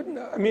 Is it good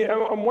enough? I mean,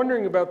 I'm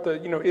wondering about the,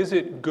 you know, is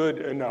it good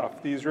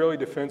enough? The Israeli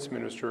Defense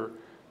Minister,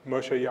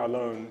 Moshe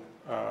Ya'alon,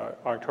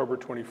 October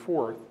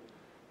 24th,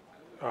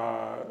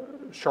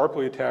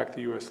 sharply attacked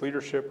the U.S.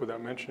 leadership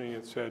without mentioning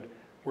it, said,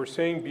 "We're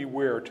saying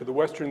beware. To the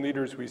Western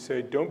leaders we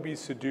say, don't be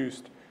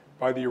seduced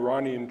by the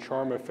Iranian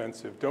charm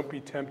offensive. Don't be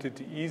tempted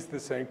to ease the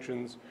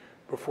sanctions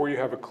before you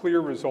have a clear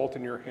result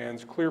in your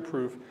hands, clear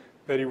proof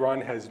that Iran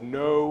has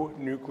no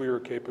nuclear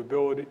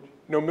capability,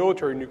 no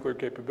military nuclear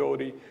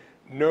capability,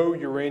 no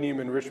uranium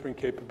enrichment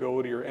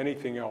capability or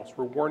anything else.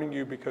 We're warning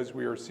you because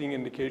we are seeing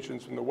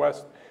indications from the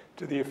West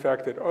to the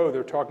effect that, oh,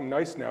 they're talking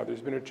nice now.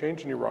 There's been a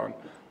change in Iran.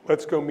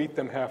 Let's go meet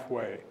them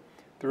halfway.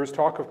 There is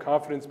talk of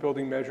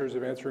confidence-building measures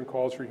of answering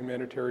calls for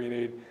humanitarian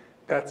aid.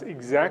 That's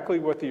exactly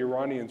what the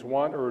Iranians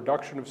want, a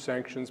reduction of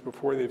sanctions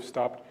before they've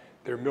stopped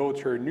their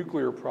military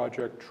nuclear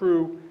project.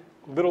 True,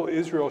 little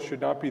Israel should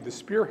not be the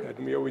spearhead,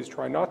 and we always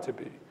try not to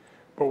be.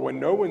 But when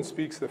no one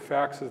speaks the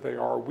facts as they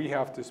are, we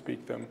have to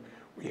speak them.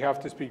 We have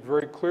to speak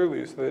very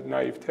clearly so that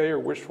naivete or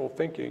wishful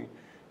thinking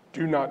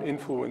do not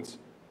influence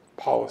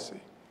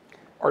policy.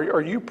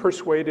 Are you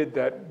persuaded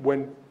that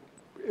when,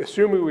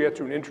 assuming we get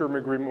to an interim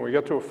agreement, we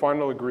get to a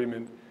final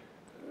agreement,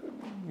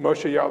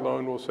 Moshe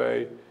Ya'alon will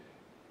say,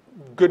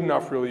 good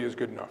enough really is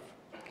good enough?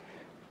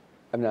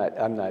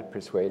 I'm not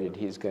persuaded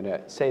he's going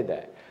to say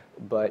that.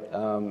 But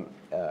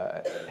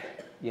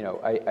you know,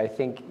 I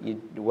think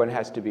one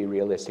has to be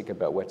realistic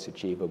about what's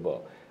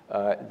achievable.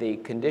 The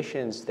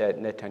conditions that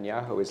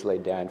Netanyahu has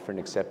laid down for an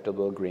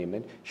acceptable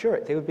agreement, sure,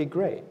 they would be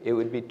great. It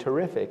would be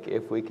terrific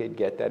if we could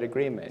get that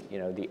agreement. You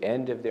know, the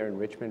end of their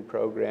enrichment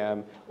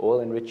program,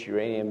 all enriched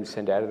uranium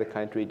sent out of the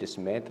country,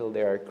 dismantle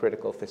their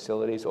critical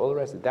facilities, all the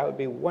rest of it. That would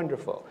be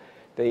wonderful.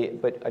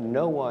 But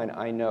no one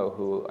I know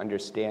who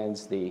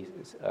understands the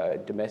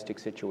domestic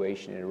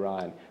situation in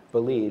Iran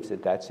believes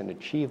that that's an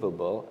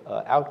achievable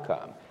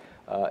outcome.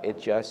 It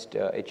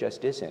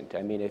just isn't.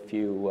 I mean,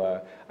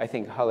 I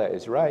think Hala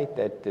is right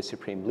that the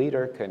Supreme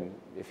Leader can,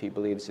 if he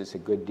believes it's a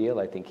good deal,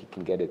 I think he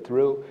can get it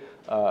through.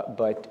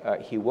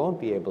 But he won't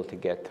be able to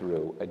get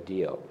through a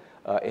deal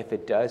if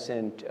it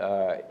doesn't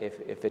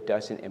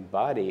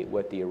embody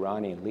what the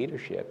Iranian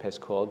leadership has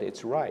called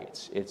its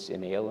rights, its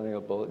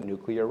inalienable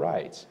nuclear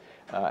rights,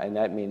 and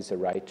that means the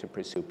right to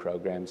pursue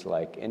programs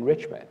like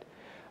enrichment.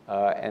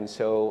 And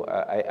so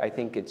I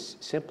think it's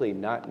simply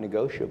not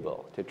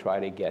negotiable to try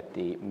to get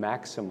the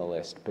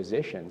maximalist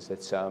positions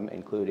that some,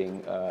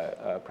 including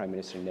Prime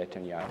Minister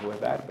Netanyahu,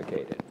 have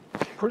advocated.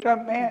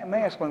 May I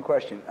ask one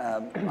question?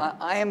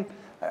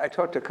 I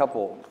talked to a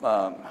couple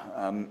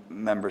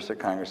members of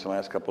Congress the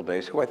last couple of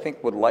days who I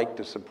think would like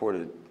to support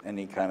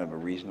any kind of a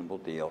reasonable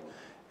deal.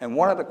 And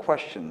one of the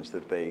questions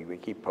that they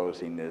keep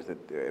posing is that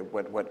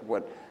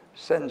what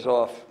sends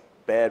off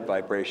bad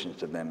vibrations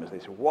to them is they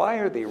say, why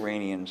are the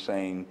Iranians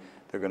saying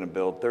they're going to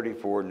build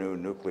 34 new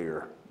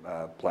nuclear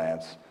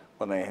plants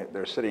when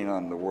they're sitting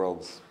on the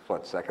world's,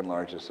 second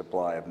largest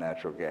supply of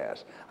natural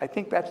gas? I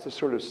think that's the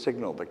sort of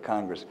signal that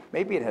Congress,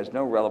 maybe it has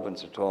no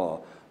relevance at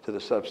all to the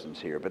substance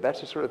here, but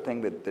that's the sort of thing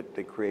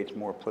that creates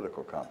more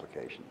political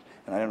complications.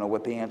 And I don't know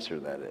what the answer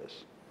to that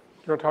is.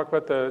 You want to talk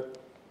about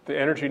the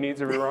energy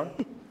needs of Iran?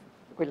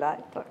 Will I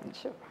talk?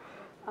 Sure.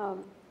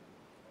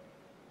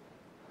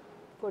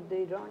 For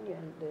the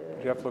Iranian...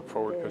 You have to look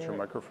forward because your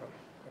microphone.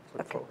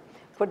 Look Okay. forward.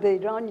 For the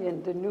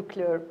Iranian, the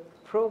nuclear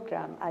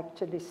program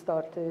actually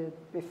started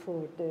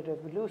before the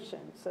revolution,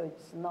 so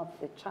it's not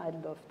the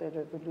child of the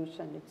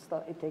revolution.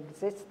 It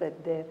existed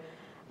there,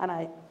 and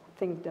I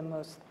think the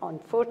most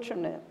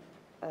unfortunate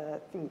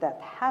thing that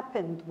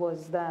happened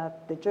was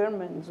that the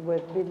Germans were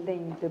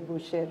building the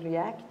Bushehr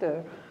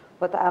reactor,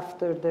 but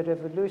after the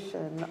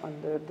revolution,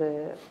 under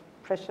the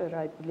pressure,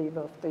 I believe,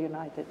 of the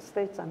United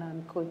States, and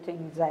I'm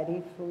quoting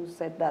Zarif, who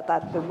said that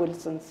at the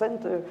Wilson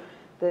Center,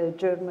 the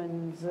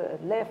Germans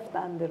left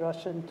and the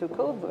Russians took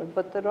over.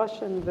 But the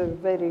Russians were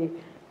very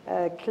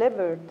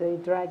clever, they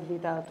dragged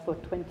it out for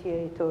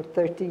 28 or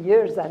 30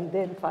 years and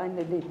then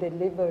finally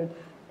delivered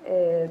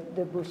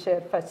the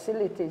Bushehr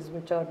facilities,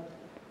 which are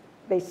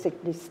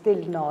basically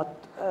still not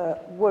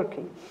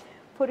working.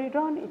 For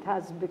Iran, it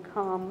has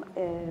become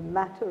a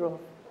matter of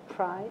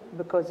pride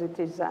because it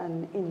is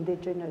an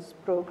indigenous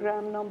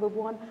program, number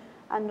one.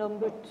 And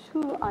number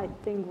two, I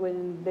think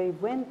when they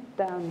went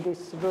down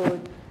this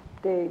road,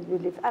 they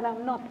believe, and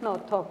I'm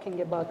not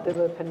talking about the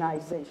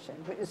weaponization.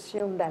 We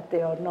assume that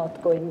they are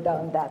not going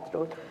down that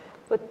road.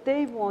 But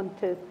they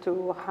wanted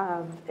to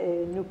have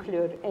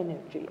nuclear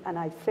energy, and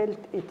I felt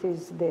it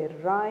is their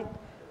right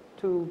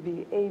to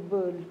be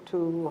able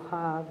to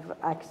have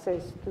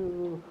access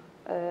to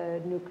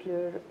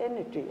nuclear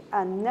energy.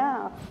 And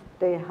now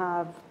they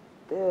have,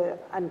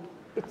 and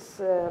it's,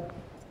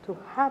 to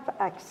have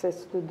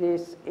access to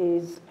this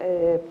is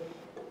a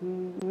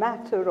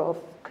matter of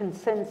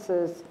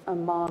consensus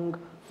among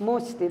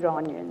most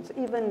Iranians,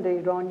 even the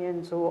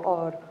Iranians who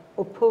are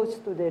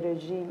opposed to the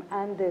regime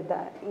and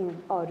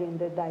are in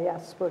the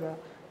diaspora,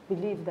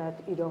 believe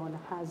that Iran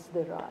has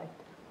the right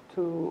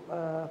to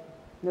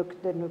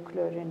the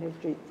nuclear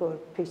energy for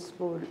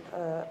peaceful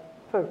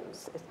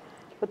purposes.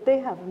 But they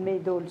have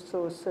made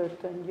also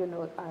certain,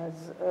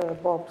 as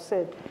Bob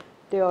said,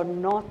 they are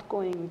not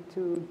going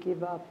to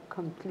give up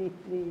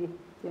completely,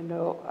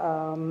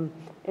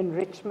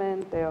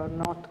 enrichment. They are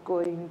not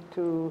going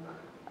to,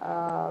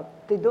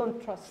 they don't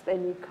trust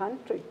any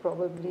country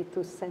probably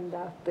to send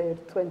out their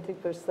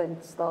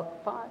 20%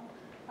 stockpile.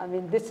 I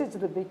mean, this is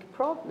the big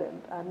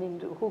problem. I mean,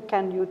 who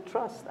can you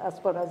trust as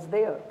far as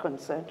they are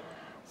concerned?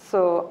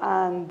 So,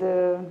 and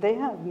they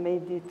have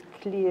made it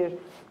clear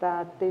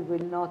that they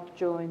will not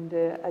join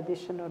the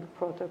additional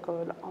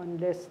protocol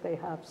unless they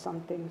have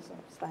something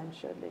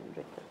substantial in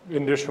return.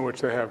 In addition to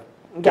which they have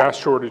gas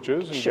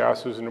shortages, and Sure.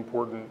 gas is an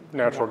important,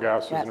 natural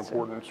gas is an That's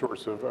important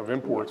source of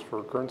imports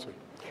for currency,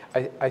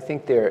 I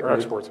think or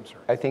exports, I'm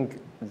sorry. I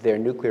think their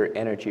nuclear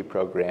energy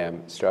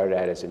program started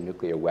out as a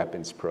nuclear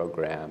weapons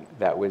program.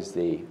 That was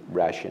the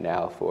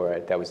rationale for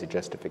it. That was the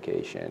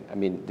justification. I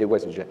mean, there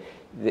wasn't just,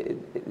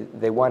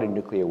 they wanted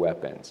nuclear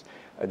weapons.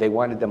 They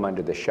wanted them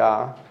under the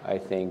Shah. I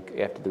think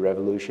after the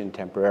revolution,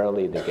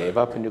 temporarily, they gave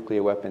up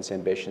nuclear weapons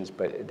ambitions,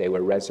 but they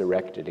were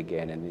resurrected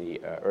again in the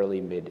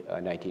early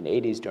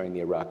mid-1980s during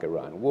the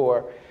Iraq-Iran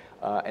war.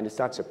 And it's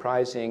not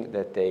surprising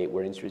that they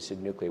were interested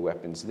in nuclear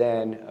weapons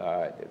then,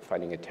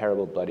 fighting a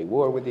terrible bloody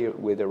war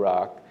with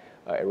Iraq.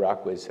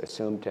 Iraq was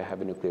assumed to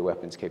have a nuclear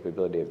weapons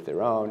capability of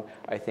their own.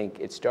 I think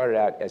it started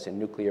out as a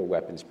nuclear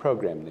weapons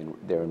program,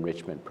 their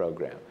enrichment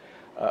program.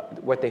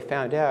 What they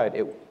found out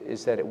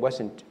is that it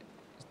wasn't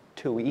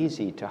too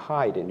easy to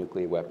hide a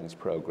nuclear weapons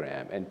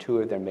program, and two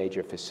of their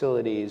major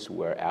facilities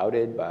were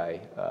outed by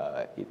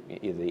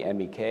either the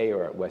MEK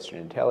or Western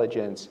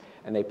intelligence,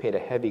 and they paid a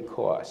heavy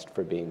cost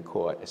for being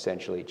caught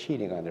essentially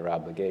cheating on their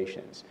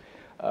obligations.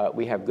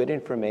 We have good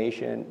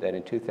information that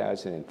in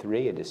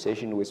 2003 a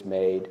decision was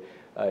made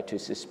to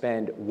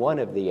suspend one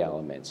of the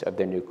elements of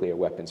their nuclear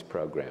weapons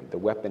program, the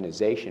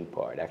weaponization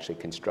part, actually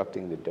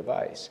constructing the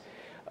device.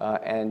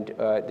 And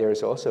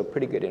there's also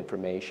pretty good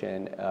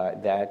information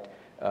that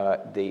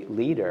the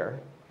leader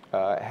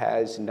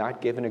has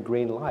not given a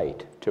green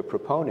light to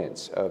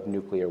proponents of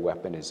nuclear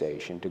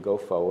weaponization to go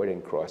forward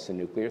and cross the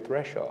nuclear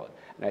threshold.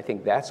 And I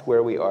think that's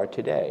where we are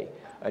today,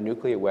 a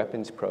nuclear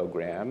weapons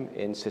program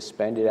in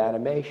suspended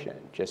animation,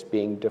 just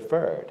being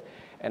deferred.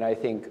 And I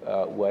think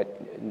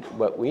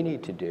what we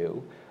need to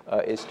do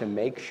is to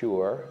make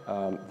sure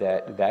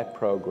that that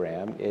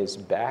program is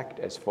backed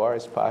as far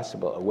as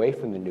possible away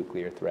from the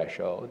nuclear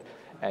threshold,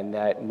 and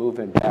that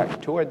moving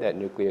back toward that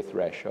nuclear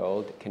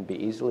threshold can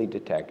be easily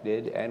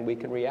detected and we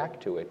can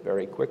react to it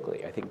very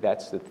quickly. I think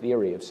that's the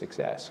theory of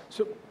success.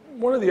 So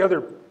one of the other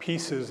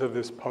pieces of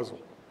this puzzle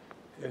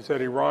is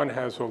that Iran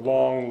has a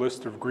long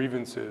list of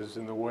grievances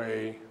in the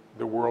way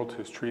the world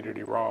has treated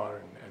Iran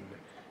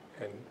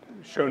and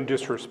shown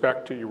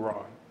disrespect to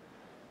Iran.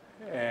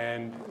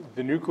 And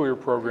the nuclear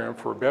program,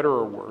 for better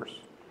or worse,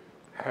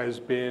 has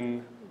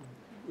been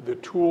the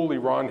tool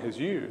Iran has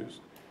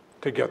used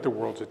to get the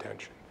world's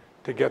attention,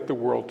 to get the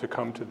world to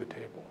come to the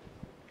table.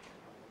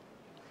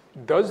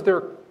 Does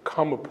there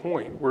come a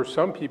point where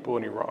some people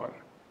in Iran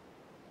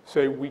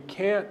say we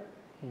can't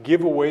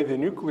give away the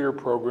nuclear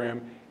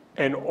program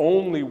and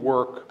only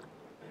work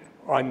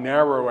on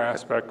narrow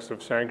aspects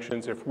of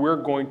sanctions? If we're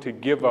going to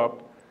give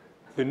up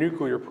the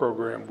nuclear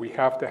program, we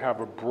have to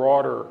have a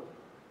broader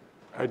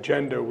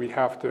agenda. We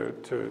have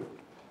to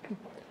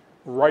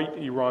right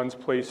Iran's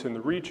place in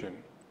the region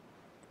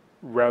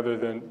rather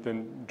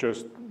than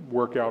just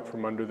work out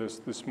from under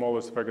the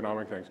smallest of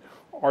economic things.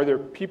 Are there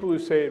people who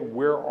say it?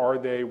 Where are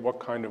they? What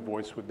kind of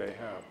voice would they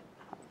have?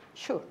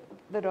 Sure.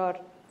 There are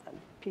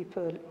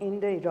people in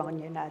the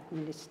Iranian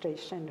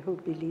administration who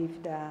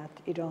believe that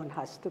Iran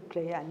has to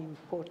play an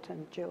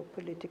important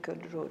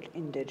geopolitical role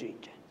in the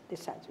region.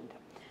 This has been done.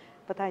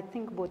 But I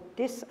think what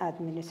this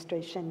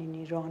administration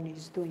in Iran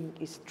is doing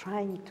is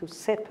trying to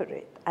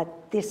separate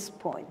at this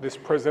point. This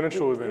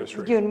presidential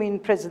administration. You mean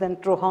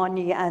President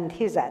Rouhani and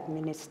his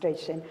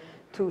administration,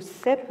 to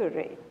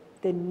separate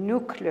the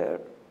nuclear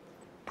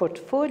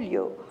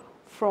portfolio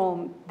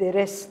from the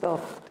rest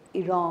of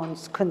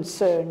Iran's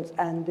concerns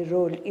and the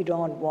role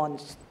Iran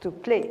wants to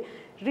play.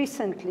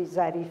 Recently,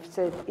 Zarif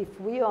said, if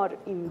we are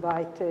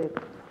invited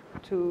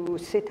to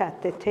sit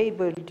at the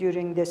table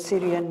during the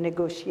Syrian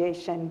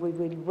negotiation, we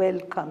will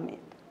welcome it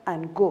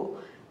and go.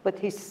 But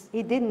he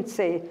didn't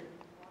say,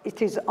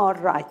 it is our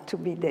right to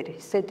be there. He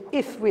said,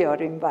 if we are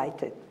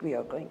invited, we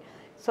are going.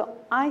 So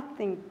I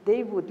think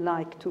they would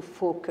like to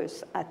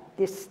focus at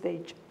this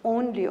stage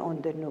only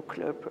on the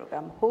nuclear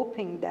program,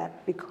 hoping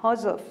that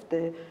because of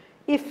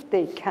if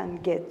they can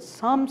get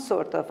some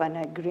sort of an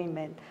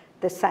agreement,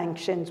 the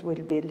sanctions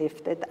will be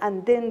lifted,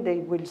 and then they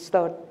will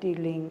start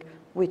dealing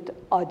with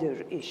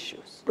other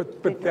issues.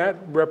 But that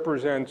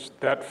represents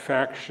that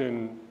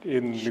faction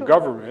in Sure. the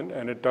government,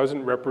 and it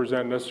doesn't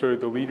represent necessarily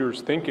the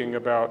leaders thinking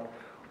about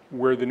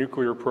where the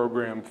nuclear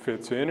program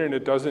fits in, and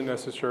it doesn't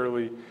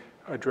necessarily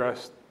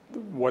address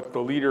what the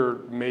leader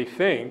may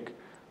think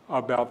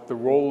about the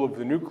role of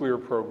the nuclear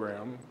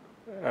program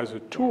as a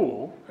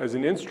tool, as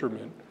an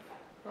instrument,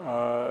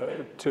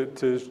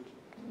 to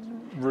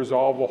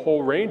resolve a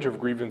whole range of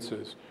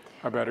grievances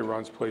about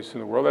Iran's place in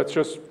the world. That's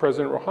just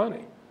President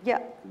Rouhani.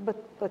 Yeah, but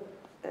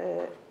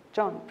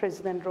John,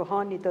 President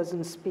Rouhani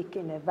doesn't speak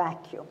in a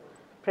vacuum.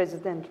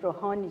 President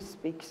Rouhani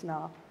speaks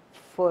now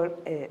for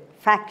a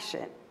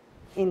faction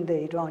in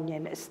the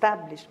Iranian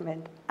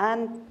establishment,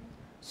 and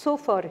so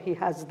far he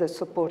has the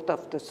support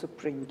of the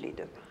supreme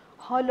leader.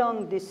 How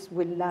long this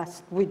will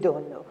last, we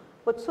don't know.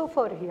 But so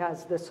far he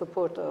has the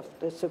support of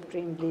the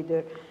supreme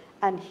leader,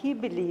 and he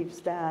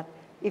believes that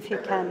if he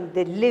can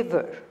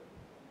deliver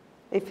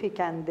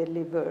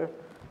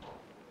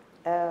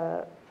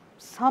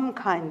some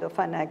kind of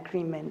an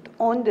agreement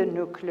on the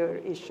nuclear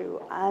issue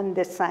and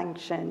the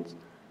sanctions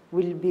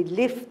will be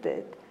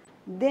lifted,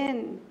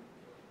 then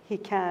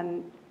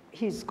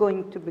he's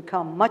going to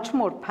become much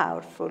more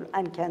powerful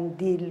and can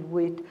deal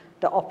with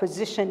the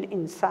opposition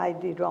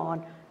inside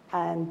Iran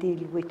and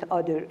deal with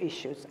other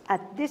issues.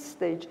 At this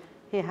stage,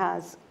 he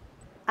has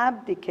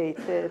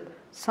abdicated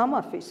some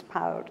of his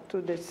power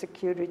to the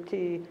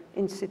security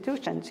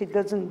institutions. He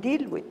doesn't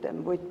deal with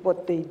them, with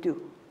what they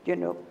do. You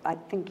know, I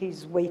think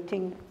he's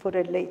waiting for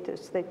a later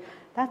stage.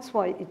 That's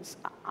why it's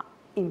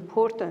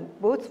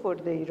important, both for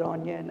the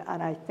Iranian,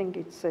 and I think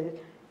it's a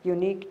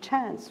unique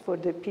chance for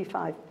the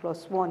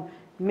P5+1,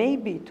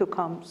 maybe to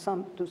come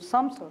to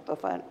some sort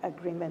of an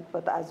agreement.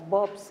 But as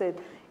Bob said,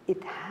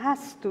 it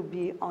has to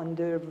be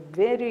under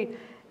very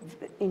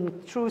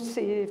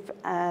intrusive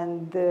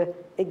and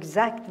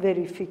exact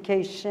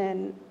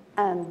verification,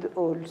 and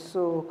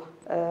also,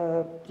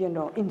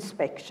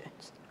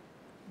 inspections.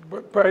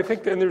 But I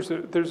think, and there's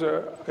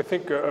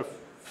a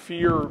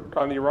fear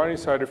on the Iranian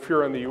side, a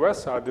fear on the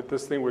U.S. side that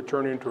this thing would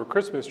turn into a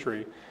Christmas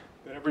tree,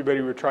 that everybody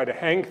would try to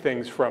hang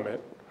things from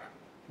it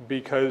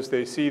because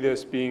they see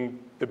this being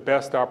the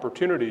best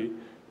opportunity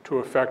to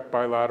affect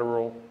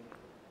bilateral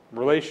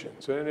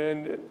relations.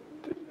 And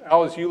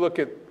Al, as you look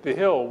at the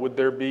Hill, would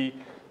there be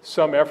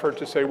some effort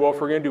to say, well,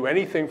 if we're going to do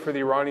anything for the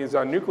Iranians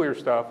on nuclear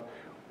stuff,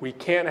 we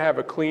can't have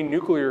a clean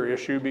nuclear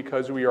issue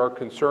because we are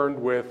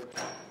concerned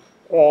with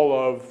all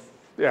of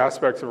the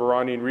aspects of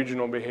Iranian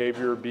regional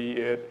behavior, be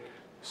it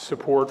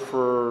support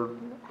for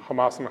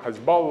Hamas and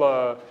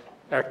Hezbollah,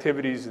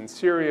 activities in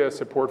Syria,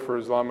 support for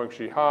Islamic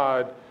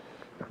Jihad,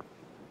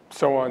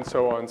 so on,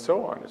 so on,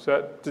 so on.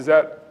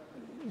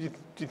 Do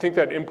you think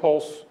that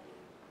impulse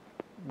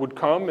would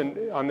come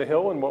on the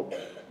Hill, and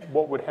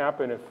what would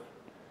happen if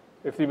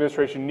the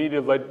administration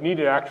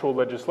needed actual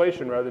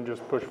legislation rather than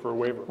just push for a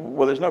waiver?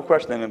 Well, there's no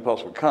question that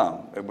impulse would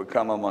come. It would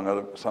come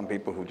among some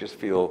people who just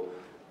feel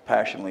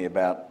passionately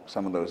about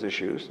some of those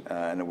issues,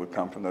 and it would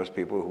come from those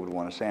people who would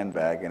want to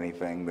sandbag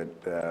anything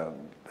that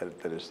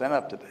is sent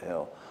up to the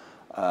Hill.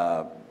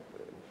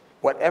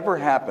 Whatever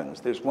happens,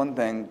 there's one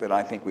thing that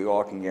I think we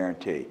all can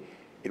guarantee.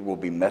 It will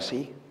be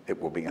messy, it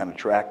will be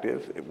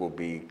unattractive, it will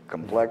be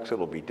complex, it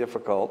will be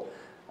difficult.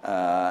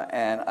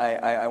 And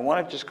I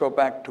want to just go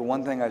back to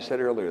one thing I said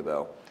earlier,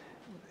 though.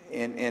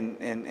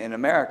 In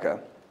America,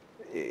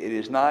 it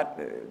is not,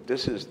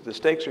 the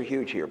stakes are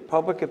huge here.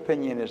 Public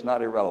opinion is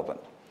not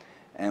irrelevant.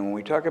 And when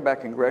we talk about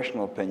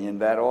congressional opinion,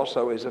 that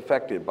also is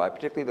affected by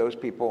particularly those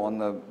people on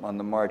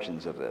the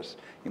margins of this.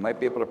 You might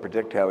be able to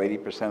predict how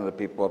 80% of the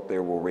people up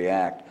there will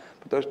react,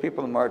 but those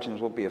people on the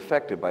margins will be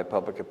affected by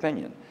public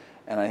opinion.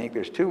 And I think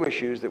there's two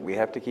issues that we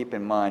have to keep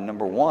in mind.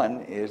 Number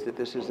one is that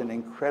this is an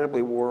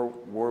incredibly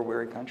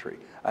war-weary country.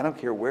 I don't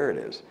care where it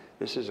is.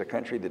 This is a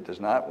country that does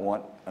not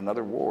want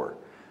another war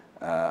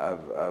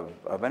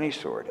of any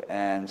sort.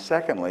 And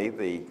secondly,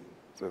 the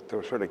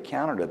sort of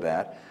counter to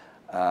that,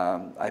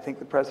 I think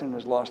the president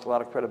has lost a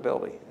lot of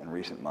credibility in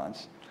recent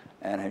months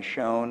and has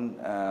shown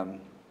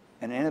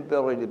an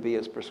inability to be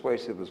as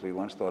persuasive as we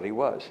once thought he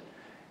was.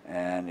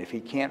 And if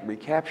he can't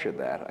recapture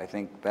that, I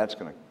think that's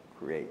going to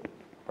create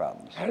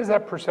problems. How does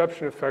that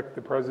perception affect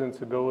the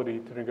president's ability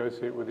to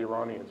negotiate with the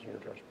Iranians, in your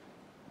judgment?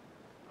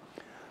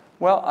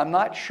 Well, I'm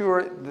not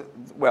sure,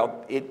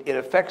 well, it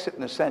affects it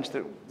in the sense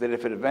that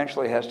if it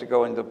eventually has to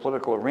go into the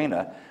political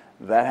arena,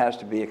 that has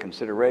to be a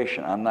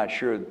consideration. I'm not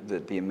sure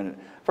that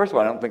first of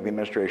all, I don't think the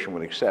administration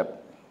would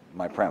accept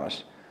my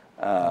premise,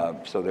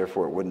 so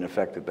therefore it wouldn't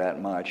affect it that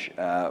much.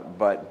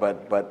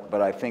 But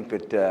I think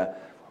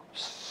that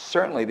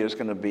certainly there's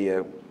going to be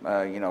a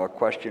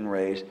question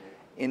raised.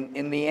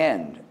 In the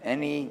end,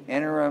 any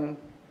interim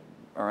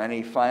or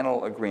any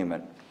final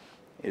agreement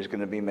is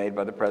going to be made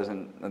by the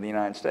President of the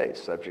United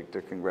States, subject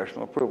to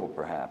congressional approval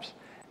perhaps.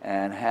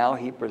 And how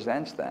he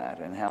presents that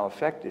and how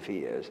effective he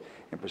is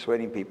in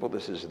persuading people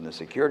this is in the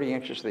security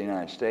interest of the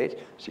United States,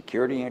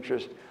 security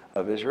interest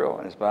of Israel,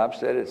 and as Bob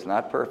said, it's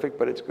not perfect,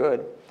 but it's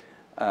good.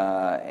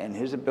 And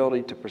his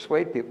ability to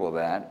persuade people of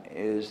that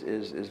is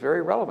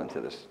very relevant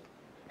to this.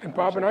 And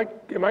Bob,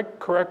 am I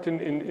correct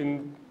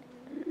in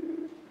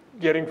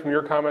getting from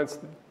your comments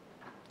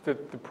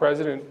that the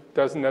President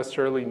doesn't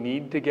necessarily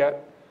need to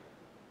get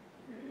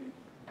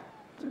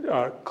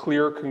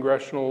clear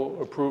congressional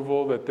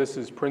approval, that this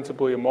is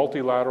principally a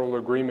multilateral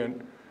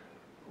agreement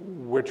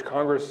which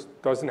Congress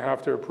doesn't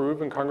have to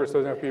approve and Congress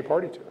doesn't have to be a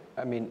party to?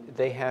 I mean,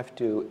 they have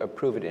to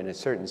approve it in a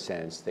certain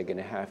sense. They're going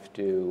to have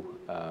to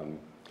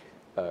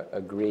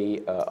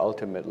agree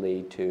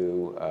ultimately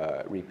to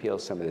repeal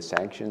some of the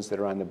sanctions that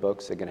are on the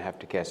books. They're going to have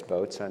to cast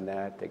votes on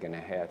that. They're going to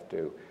have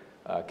to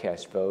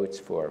cast votes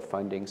for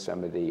funding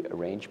some of the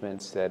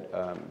arrangements that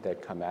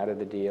come out of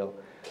the deal.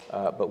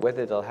 But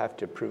whether they'll have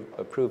to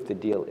approve the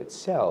deal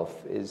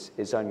itself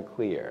is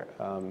unclear.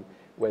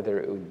 Whether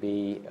it would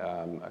be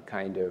a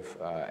kind of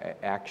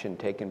action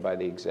taken by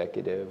the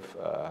executive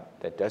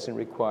that doesn't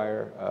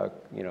require,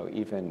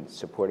 even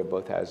support of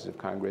both houses of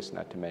Congress,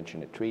 not to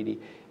mention a treaty,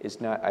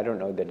 is not. I don't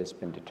know that it's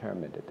been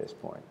determined at this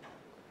point.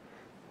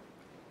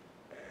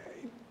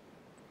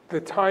 The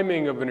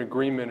timing of an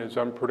agreement is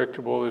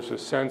unpredictable. There's a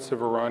sense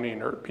of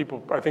Iranian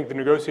people. I think the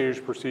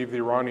negotiators perceive the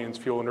Iranians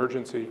feel an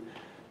urgency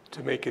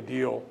to make a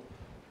deal.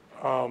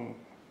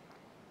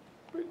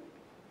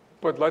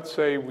 But let's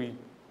say we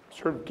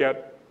sort of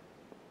get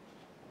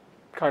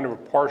kind of a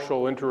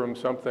partial interim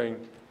something.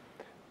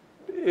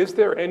 Is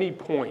there any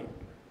point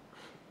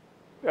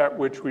at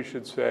which we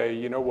should say,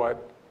 you know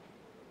what,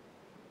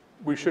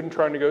 we shouldn't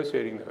try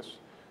negotiating this?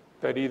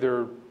 That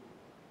either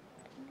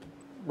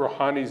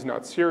Rouhani's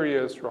not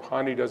serious,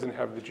 Rouhani doesn't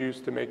have the juice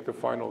to make the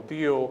final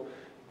deal,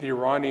 the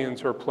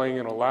Iranians are playing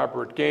an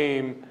elaborate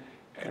game,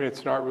 and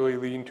it's not really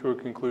leading to a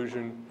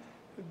conclusion.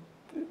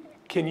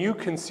 Can you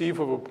conceive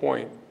of a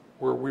point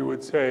where we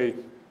would say,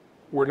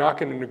 we're not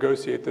going to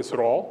negotiate this at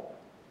all?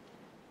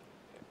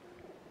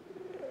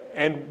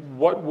 And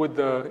what would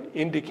the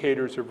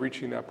indicators of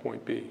reaching that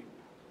point be?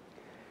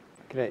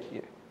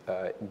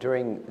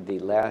 During the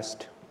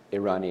last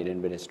Iranian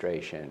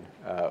administration,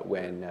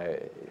 when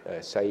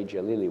Saeed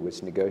Jalili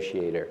was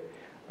negotiator,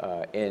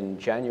 in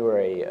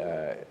January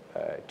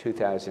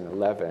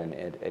 2011,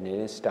 at an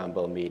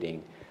Istanbul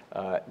meeting,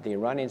 the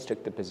Iranians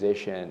took the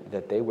position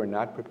that they were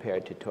not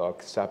prepared to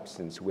talk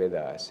substance with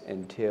us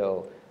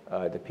until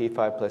the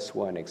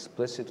P5+1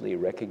 explicitly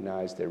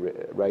recognized the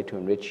right to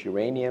enrich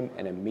uranium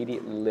and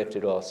immediately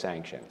lifted all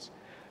sanctions.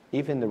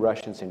 Even the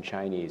Russians and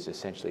Chinese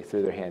essentially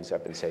threw their hands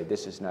up and said,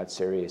 this is not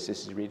serious,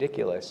 this is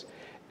ridiculous.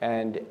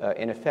 And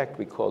in effect,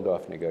 we called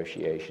off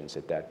negotiations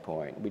at that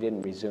point. We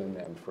didn't resume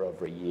them for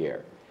over a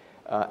year.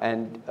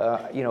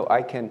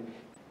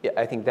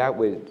 I think that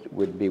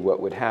would be what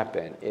would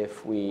happen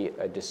if we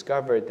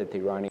discovered that the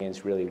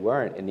Iranians really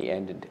weren't, in the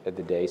end of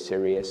the day,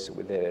 serious.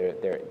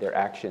 Their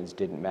actions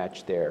didn't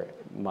match their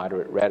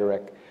moderate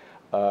rhetoric.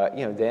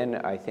 Then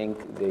I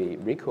think the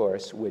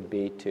recourse would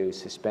be to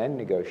suspend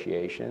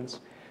negotiations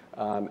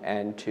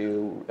and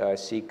to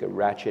seek a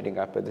ratcheting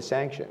up of the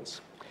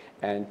sanctions,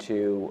 and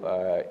to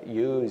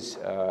use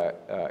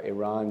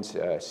Iran's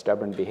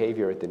stubborn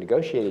behavior at the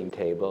negotiating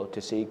table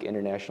to seek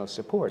international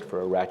support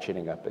for a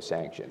ratcheting up of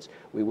sanctions.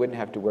 We wouldn't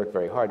have to work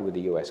very hard with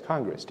the U.S.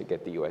 Congress to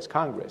get the U.S.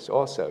 Congress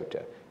also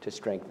to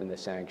strengthen the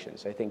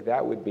sanctions. I think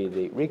that would be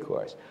the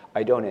recourse.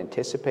 I don't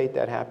anticipate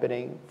that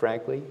happening,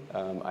 frankly.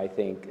 I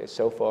think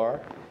so far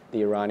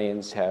the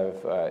Iranians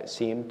have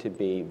seemed to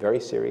be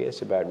very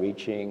serious about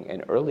reaching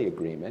an early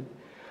agreement.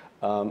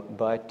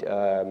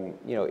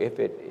 If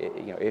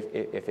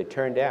it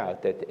turned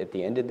out that at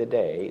the end of the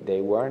day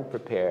they weren't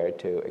prepared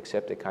to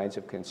accept the kinds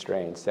of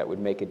constraints that would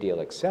make a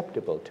deal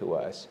acceptable to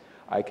us,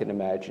 I can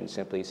imagine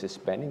simply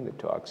suspending the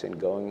talks and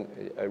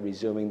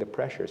resuming the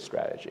pressure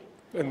strategy.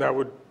 And that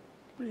would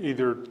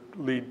either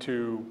lead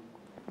to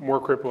more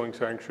crippling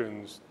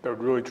sanctions that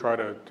would really try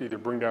to either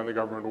bring down the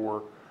government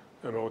or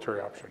a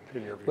military option,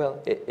 in your view?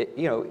 Well,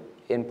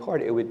 in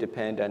part, it would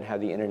depend on how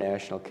the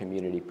international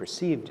community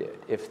perceived it.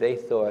 If they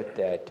thought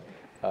that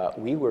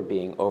we were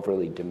being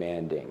overly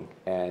demanding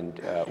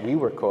and we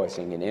were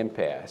causing an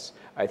impasse,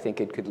 I think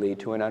it could lead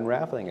to an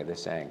unraveling of the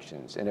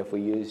sanctions. And if we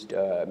used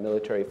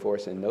military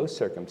force in those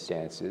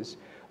circumstances,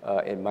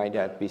 it might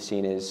not be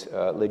seen as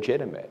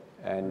legitimate,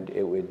 and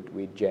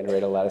we'd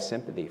generate a lot of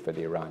sympathy for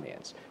the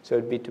Iranians. So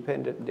it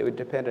would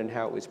depend on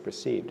how it was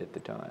perceived at the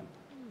time.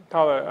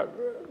 Tala,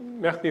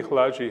 Mehdi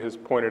Khalaji has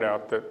pointed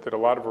out that a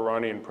lot of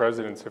Iranian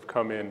presidents have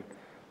come in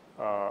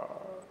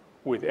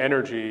with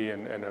energy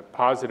and a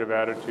positive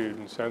attitude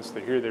and sense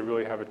that here they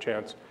really have a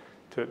chance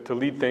to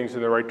lead things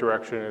in the right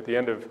direction. At the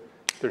end of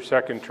their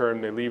second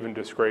term, they leave in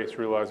disgrace,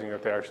 realizing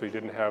that they actually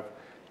didn't have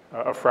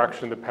a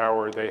fraction of the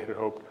power they had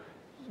hoped.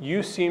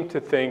 You seem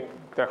to think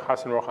that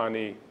Hassan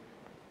Rouhani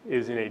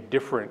is in a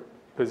different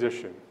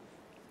position.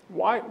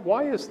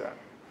 Why is that?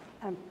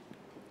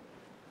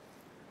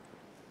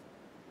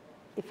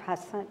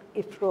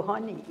 If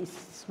Rouhani is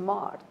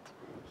smart,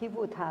 he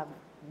would have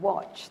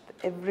watched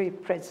every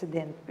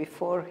president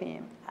before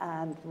him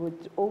and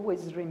would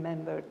always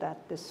remember that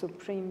the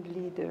supreme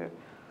leader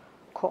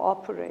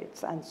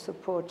cooperates and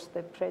supports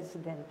the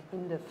president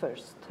in the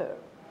first term.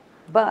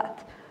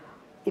 But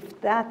if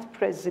that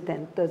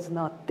president does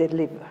not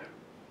deliver,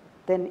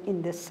 then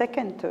in the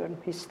second term,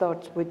 he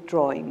starts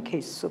withdrawing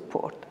his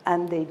support,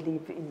 and they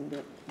live in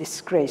the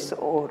disgrace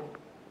or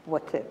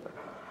whatever.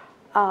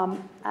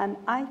 And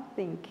I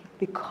think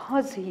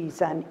because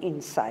he's an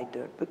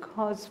insider,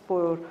 because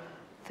for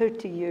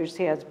 30 years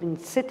he has been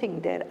sitting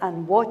there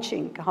and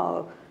watching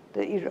how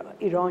the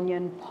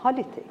Iranian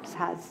politics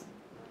has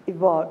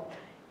evolved,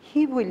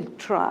 he will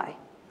try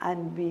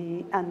and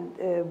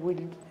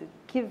will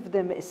give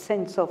them a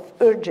sense of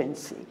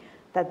urgency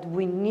that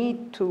we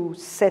need to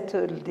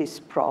settle this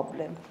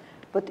problem.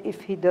 But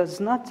if he does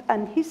not,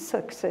 and his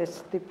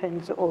success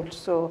depends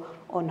also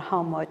on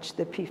how much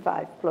the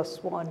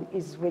P5+1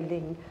 is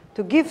willing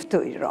to give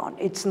to Iran.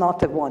 It's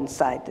not a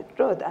one-sided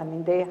road. I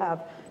mean, they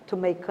have to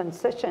make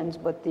concessions,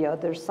 but the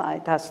other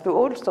side has to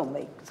also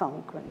make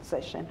some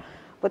concession.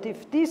 But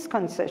if these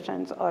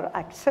concessions are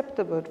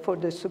acceptable for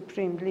the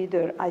supreme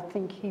leader, I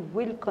think he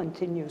will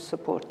continue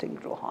supporting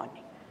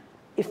Rouhani.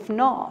 If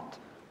not,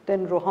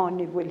 then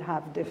Rouhani will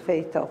have the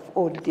fate of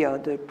all the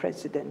other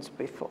presidents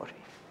before him.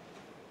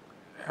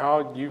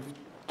 Al, you've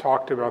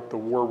talked about the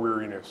war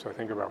weariness, I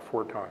think about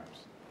 4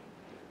 times.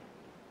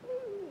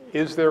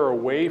 Is there a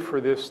way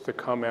for this to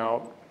come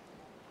out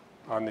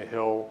on the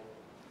Hill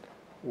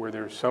where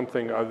there's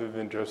something other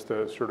than just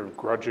a sort of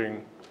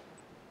grudging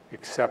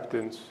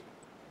acceptance?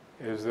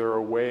 Is there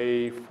a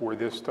way for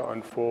this to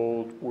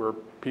unfold where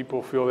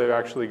people feel they've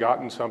actually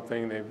gotten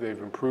something,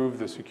 they've improved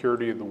the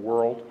security of the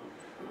world,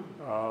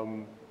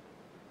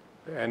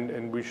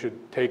 and we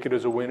should take it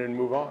as a win and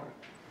move on?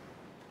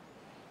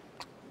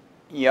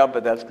 Yeah,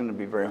 but that's going to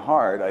be very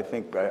hard.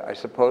 I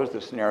suppose the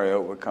scenario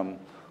would come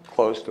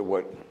close to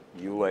what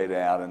you laid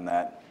out in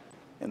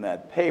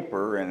that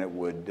paper, and it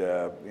would,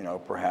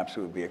 perhaps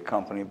it would be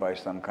accompanied by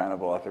some kind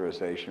of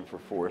authorization for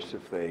force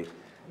if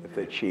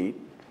they cheat.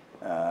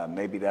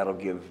 Maybe that'll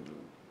give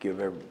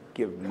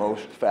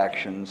most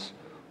factions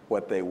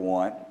what they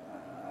want.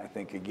 I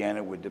think again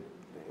it would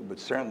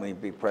certainly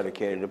be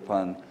predicated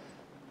upon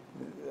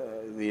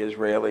the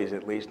Israelis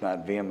at least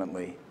not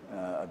vehemently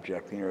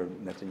objecting, or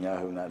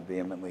Netanyahu not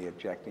vehemently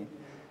objecting.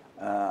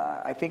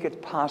 I think it's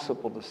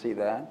possible to see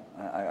that.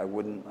 I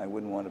wouldn't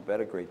want to bet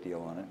a great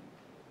deal on it.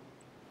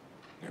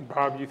 And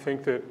Bob, you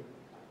think that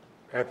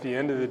at the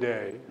end of the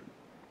day,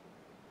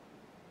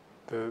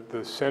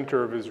 the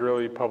center of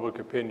Israeli public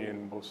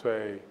opinion will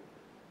say,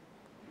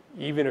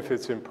 even if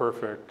it's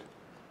imperfect,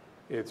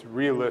 it's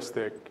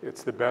realistic,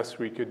 it's the best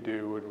we could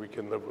do, and we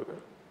can live with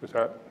it? Is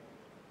that?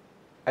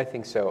 I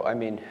think so. I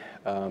mean,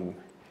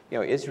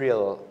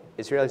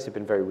 Israelis have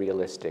been very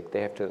realistic.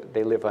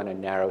 They live on a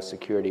narrow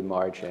security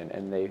margin,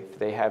 and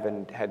they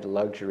haven't had the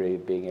luxury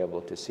of being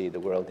able to see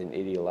the world in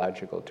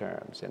ideological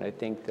terms. And I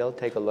think they'll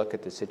take a look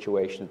at the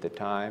situation at the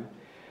time.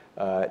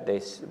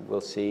 They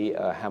will see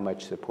how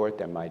much support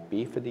there might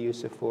be for the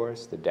use of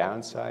force, the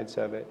downsides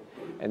of it,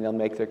 and they'll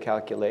make their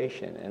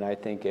calculation. And I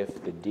think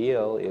if the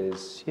deal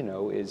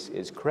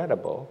is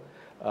credible,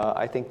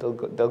 I think they'll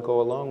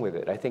go along with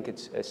it. I think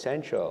it's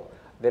essential.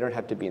 They don't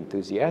have to be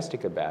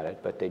enthusiastic about it,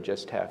 but they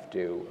just have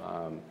to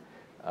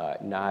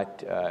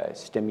not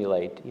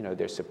stimulate,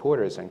 their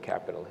supporters on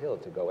Capitol Hill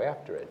to go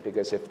after it.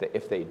 Because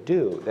if they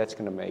do, that's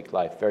going to make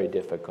life very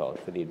difficult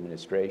for the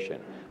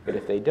administration. But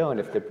if they don't,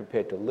 if they're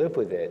prepared to live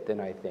with it, then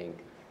I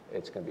think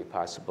it's going to be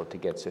possible to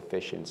get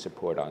sufficient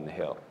support on the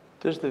Hill.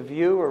 Does the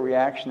view or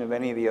reaction of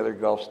any of the other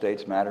Gulf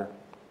states matter?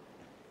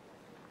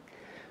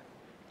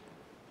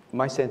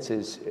 My sense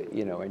is,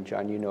 and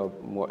John, you know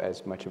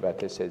as much about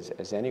this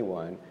as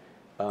anyone.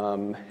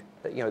 The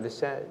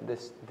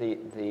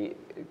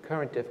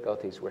current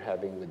difficulties we're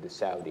having with the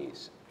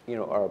Saudis,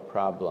 are a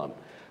problem.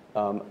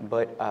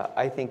 But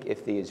I think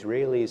if the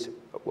Israelis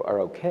are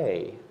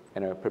okay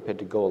and are prepared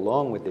to go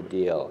along with the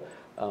deal,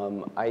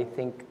 I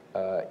think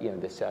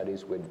the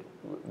Saudis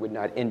would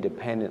not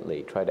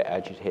independently try to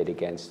agitate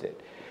against it.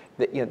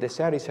 The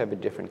Saudis have a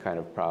different kind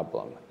of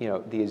problem.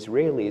 The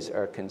Israelis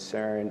are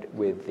concerned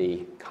with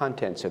the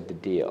contents of the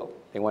deal.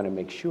 They want to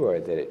make sure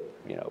that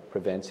it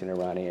prevents an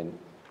Iranian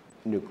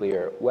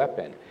nuclear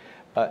weapon.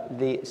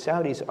 The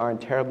Saudis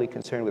aren't terribly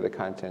concerned with the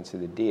contents of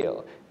the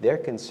deal. They're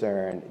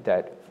concerned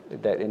that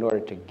in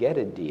order to get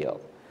a deal,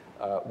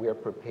 we are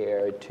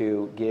prepared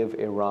to give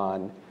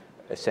Iran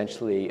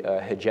essentially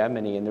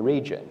hegemony in the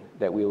region,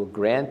 that we will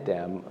grant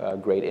them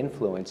great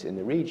influence in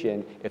the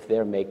region if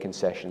they make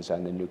concessions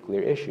on the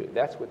nuclear issue.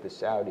 That's what the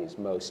Saudis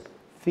most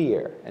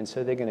fear, and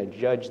so they're going to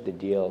judge the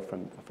deal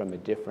from a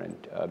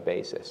different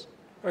basis.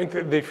 I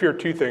think they fear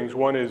two things.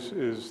 One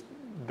is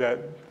that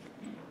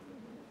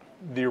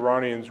the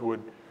Iranians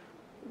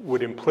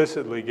would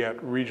implicitly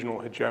get regional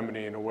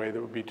hegemony in a way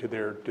that would be to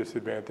their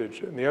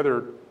disadvantage. And the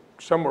other,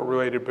 somewhat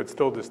related but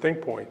still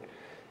distinct point,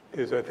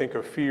 is I think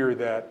a fear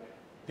that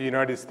the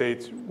United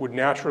States would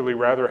naturally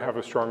rather have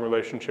a strong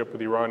relationship with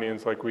the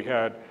Iranians like we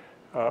had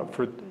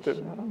for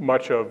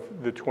much of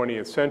the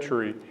 20th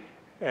century,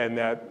 and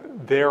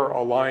that their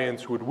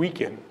alliance would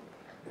weaken.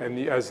 And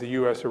as the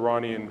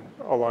US-Iranian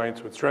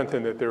alliance would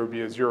strengthen, that there would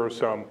be a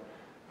zero-sum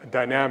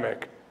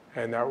dynamic,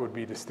 and that would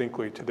be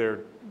distinctly to their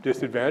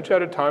disadvantage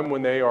at a time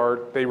when they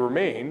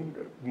remain,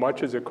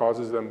 much as it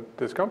causes them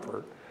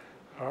discomfort,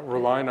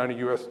 relying on a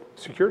US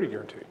security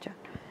guarantee.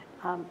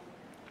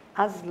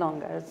 As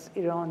long as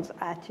Iran's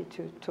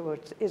attitude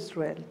towards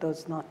Israel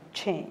does not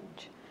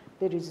change,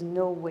 there is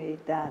no way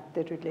that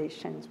the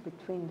relations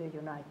between the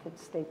United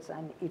States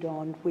and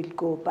Iran will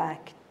go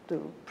back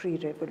to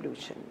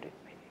pre-revolutionary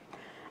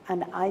period.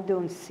 And I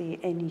don't see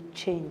any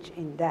change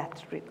in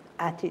that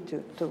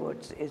attitude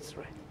towards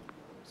Israel.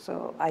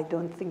 So I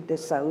don't think the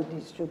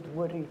Saudis should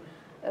worry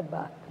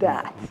about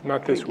that.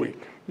 Not this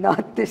week.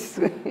 Not this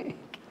week,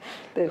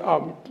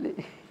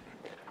 definitely.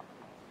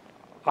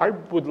 I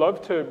would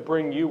love to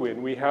bring you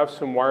in. We have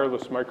some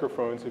wireless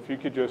microphones. If you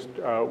could just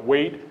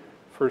wait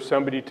for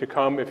somebody to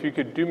come. If you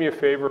could do me a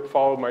favor,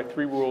 follow my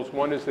 3 rules.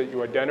 One is that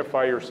you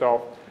identify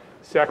yourself.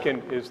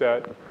 Second is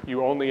that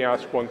you only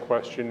ask one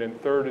question. And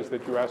third is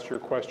that you ask your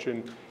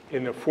question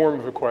in the form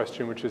of a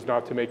question, which is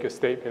not to make a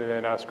statement and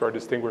then ask our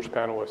distinguished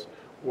panelists,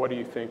 what do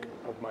you think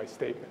of my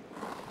statement?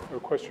 A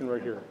question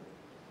right here.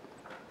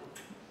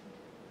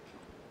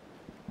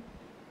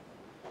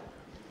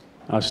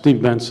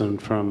 Steve Benson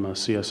from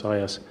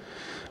CSIS.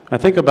 I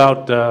think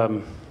about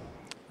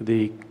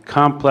the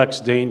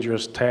complex,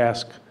 dangerous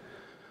task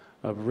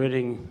of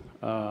ridding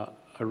a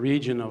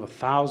region of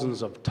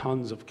thousands of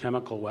tons of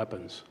chemical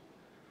weapons.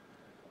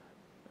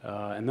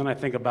 And then I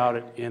think about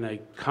it in a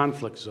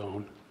conflict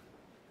zone.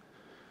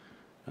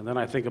 And then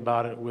I think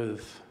about it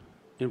with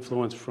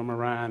influence from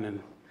Iran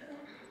and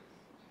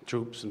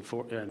troops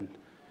and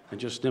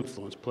just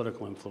influence,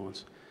 political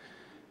influence.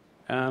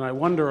 And I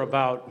wonder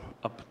about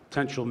a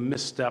potential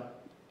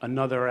misstep,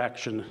 another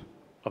action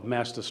of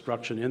mass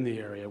destruction in the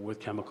area with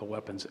chemical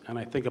weapons. And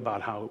I think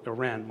about how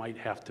Iran might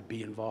have to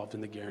be involved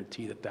in the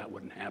guarantee that that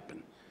wouldn't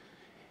happen.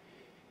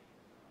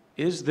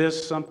 Is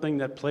this something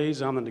that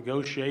plays on the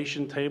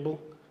negotiation table?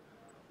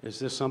 Is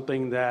this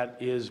something that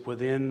is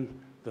within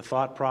the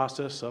thought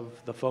process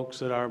of the folks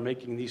that are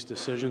making these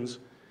decisions?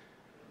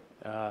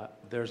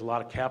 There's a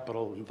lot of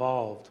capital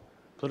involved,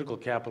 political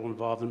capital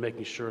involved in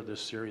making sure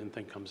this Syrian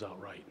thing comes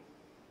out right.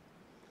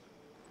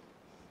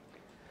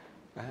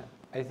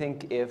 I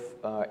think if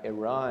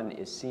Iran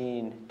is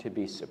seen to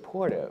be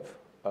supportive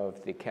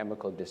of the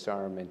chemical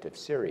disarmament of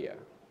Syria,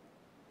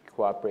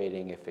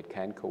 cooperating if it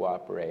can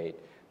cooperate,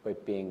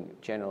 but being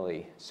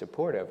generally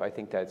supportive, I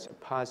think that's a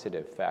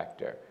positive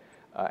factor.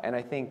 And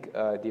I think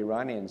the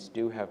Iranians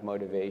do have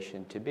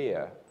motivation to be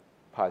a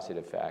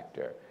positive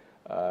factor.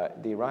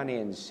 The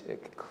Iranians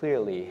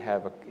clearly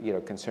have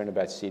a concern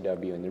about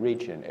CW in the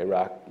region.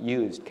 Iraq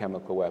used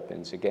chemical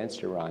weapons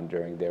against Iran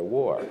during their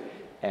war.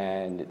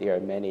 And there are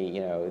many,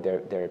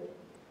 there are,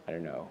 I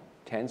don't know,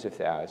 tens of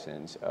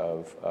thousands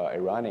of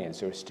Iranians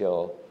who are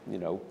still,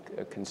 who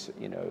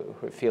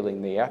are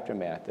feeling the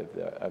aftermath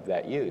of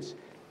that use.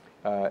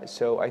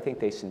 So I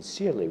think they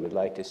sincerely would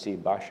like to see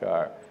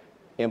Bashar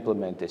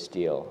implement this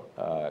deal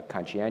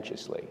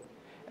conscientiously.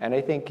 And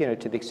I think, to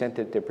the extent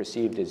that they're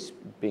perceived as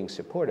being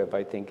supportive,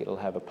 I think it'll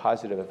have a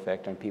positive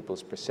effect on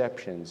people's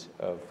perceptions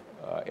of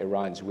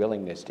Iran's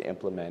willingness to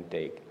implement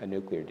a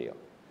nuclear deal.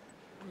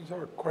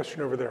 There's a question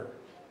over there.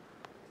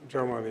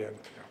 Gentleman on the end.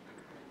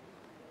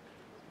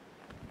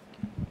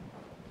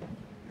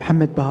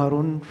 Mohammed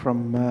Baharoun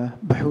from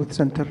Bahouth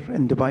Center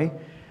in Dubai.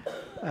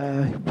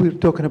 We're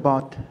talking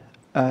about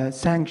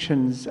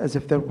sanctions as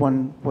if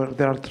where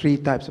there are 3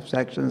 types of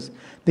sanctions: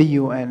 the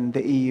UN,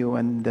 the EU,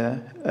 and the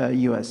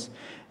US.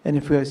 And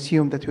if we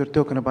assume that we're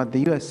talking about the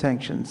US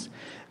sanctions,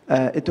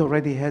 it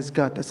already has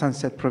got a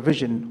sunset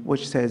provision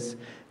which says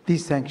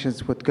these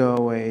sanctions would go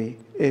away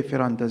if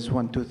Iran does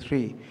 1, 2,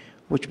 3,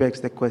 which begs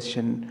the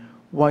question,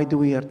 why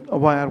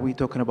are we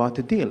talking about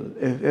a deal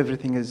if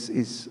everything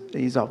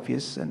is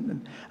obvious,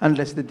 and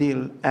unless the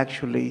deal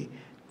actually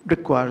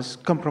requires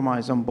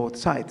compromise on both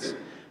sides?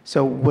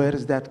 So where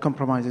is that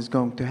compromise is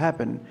going to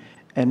happen?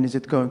 And is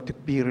it going to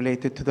be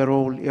related to the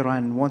role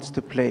Iran wants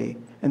to play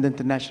in the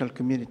international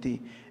community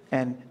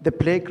and the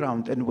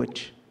playground in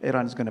which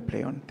Iran is going to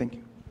play on? Thank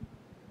you.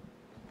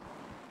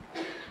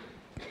 Did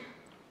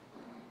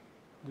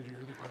you hear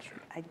the question?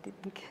 I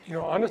didn't get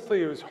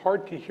Honestly, it was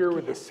hard to hear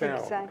with the sound.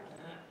 Exactly.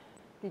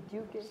 Did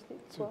you get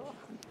it? Well,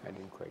 I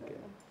didn't quite get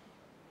it.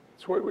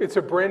 It's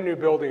a brand-new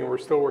building, and we're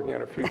still working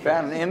on a few We things.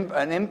 found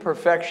an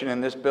imperfection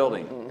in this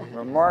building.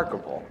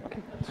 Remarkable.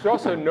 There's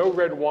also no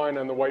red wine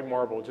on the white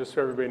marble, just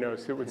so everybody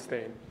knows. It would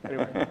stain.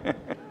 Anyway.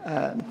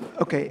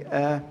 Okay,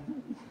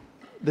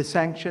 the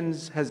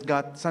sanctions has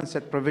got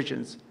sunset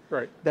provisions.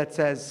 Right. That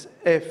says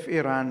if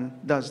Iran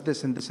does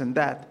this and this and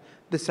that,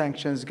 the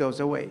sanctions goes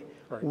away.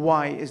 Right.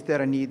 Why is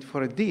there a need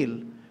for a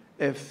deal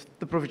if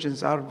the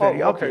provisions are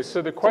very Oh, okay, obvious?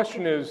 so the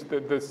question is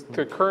that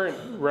the current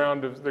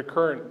round of, the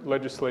current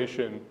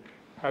legislation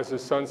has a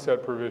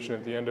sunset provision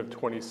at the end of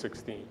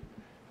 2016.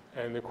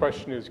 And the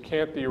question is,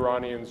 can't the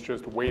Iranians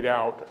just wait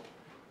out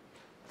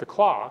the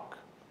clock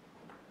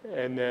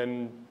and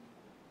then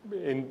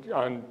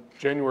on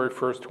January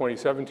 1st,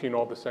 2017,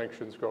 all the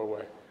sanctions go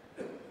away?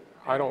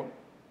 I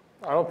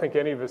don't think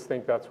any of us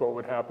think that's what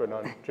would happen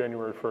on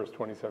January 1st,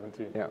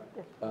 2017. Yeah.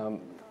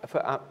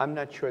 I'm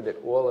not sure that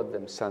all of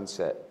them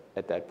sunset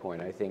at that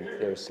point. I think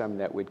there's some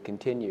that would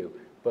continue.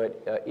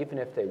 But even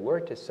if they were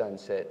to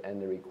sunset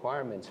and the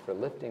requirements for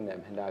lifting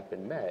them had not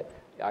been met,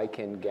 I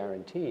can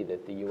guarantee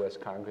that the U.S.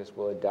 Congress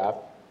will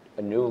adopt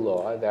a new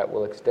law that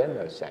will extend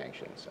those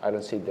sanctions. I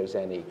don't see there's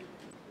any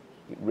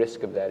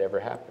risk of that ever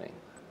happening.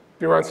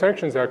 The Iran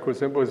Sanctions Act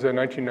was a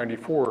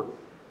 1994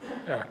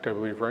 act, I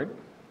believe, right?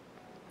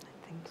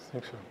 I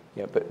think so.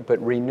 Yeah,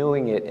 but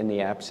renewing it in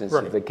the absence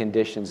Right. of the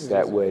conditions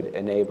that would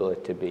enable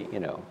it to be,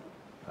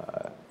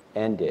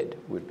 ended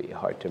would be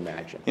hard to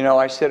imagine. You know,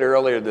 I said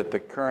earlier that the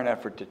current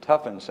effort to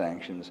toughen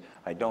sanctions,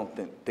 I don't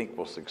think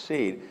will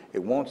succeed. It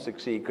won't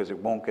succeed because it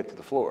won't get to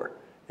the floor.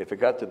 If it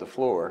got to the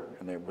floor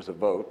and there was a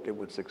vote, it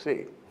would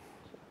succeed.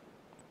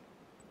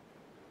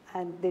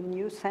 And the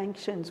new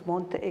sanctions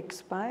won't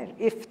expire.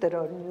 If there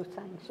are new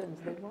sanctions,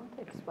 they won't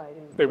expire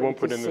in They won't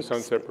put in the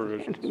 2016. sunset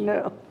provisions.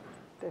 No,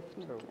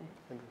 definitely.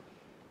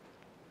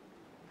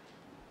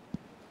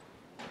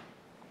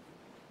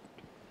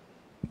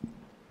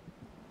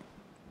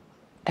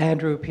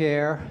 Andrew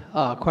Pierre,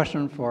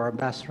 question for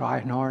Ambassador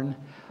Einhorn.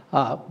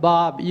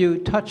 Bob, you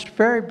touched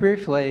very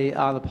briefly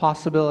on the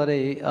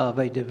possibility of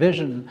a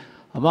division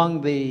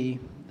among the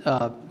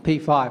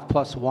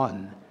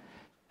P5+1.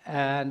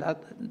 And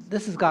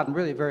this has gotten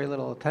really very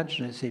little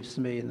attention, it seems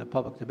to me, in the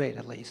public debate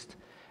at least.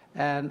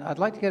 And I'd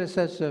like to get a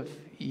sense of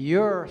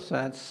your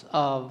sense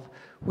of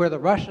where the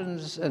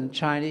Russians and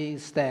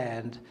Chinese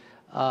stand.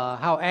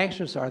 How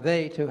anxious are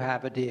they to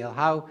have a deal?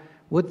 How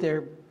would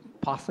there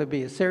possibly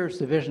be a serious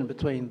division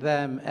between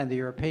them and the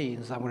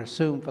Europeans? I'm going to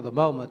assume for the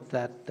moment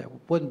that there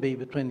wouldn't be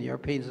between the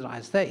Europeans and the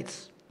United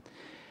States.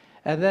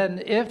 And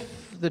then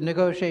if the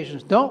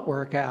negotiations don't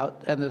work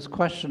out and there's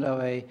question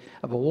of a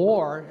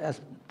war,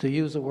 as to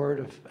use the word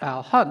of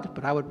Al Hunt,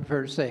 but I would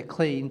prefer to say a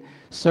clean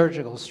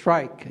surgical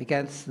strike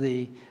against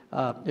the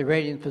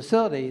Iranian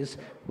facilities,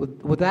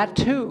 would that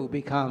too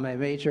become a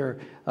major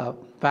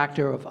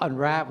factor of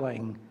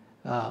unraveling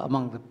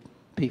among the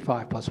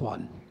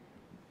P5+1?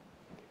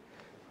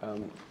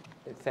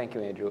 Thank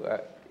you, Andrew.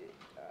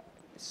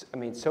 I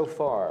mean, so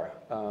far,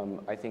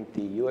 I think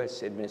the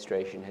U.S.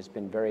 administration has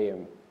been very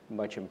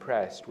much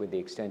impressed with the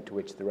extent to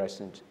which the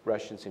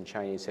Russians and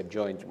Chinese have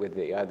joined with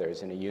the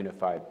others in a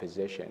unified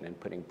position and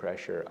putting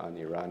pressure on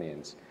the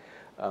Iranians.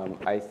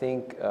 I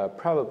think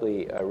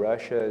probably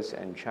Russia's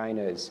and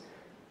China's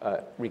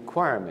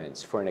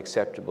requirements for an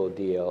acceptable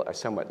deal are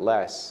somewhat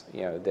less,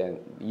 than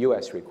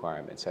U.S.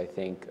 requirements. I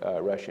think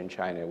Russia and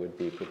China would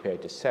be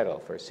prepared to settle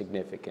for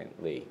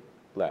significantly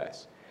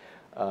less.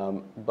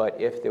 But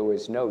if there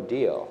was no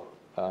deal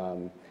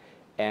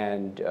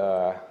and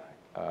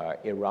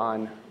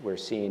Iran were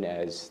seen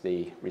as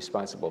the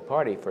responsible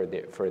party for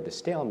the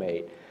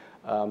stalemate,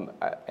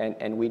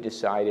 and we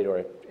decided,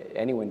 or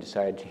anyone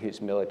decided to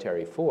use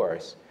military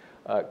force,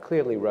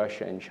 clearly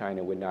Russia and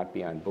China would not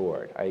be on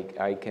board.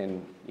 I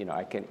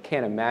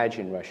can't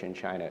imagine Russia and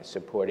China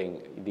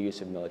supporting the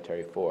use of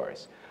military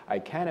force. I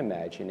can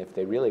imagine if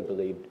they really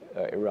believed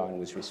Iran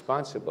was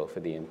responsible for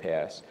the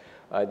impasse,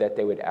 that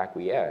they would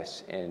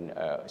acquiesce in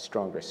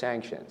stronger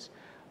sanctions.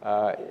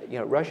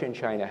 Russia and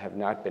China have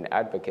not been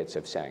advocates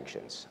of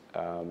sanctions,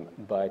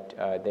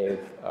 but they've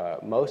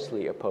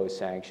mostly opposed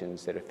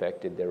sanctions that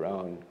affected their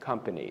own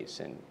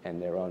companies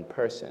and their own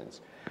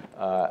persons.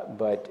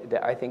 But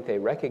I think they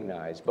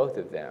recognize, both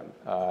of them,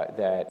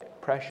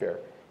 that pressure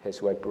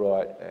has what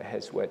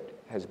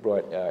has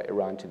brought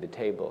Iran to the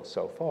table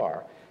so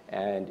far.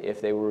 And if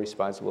they were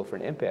responsible for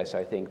an impasse,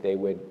 I think they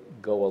would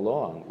go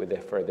along with a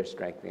further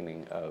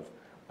strengthening of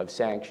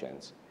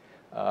sanctions.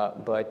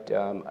 But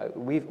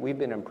we've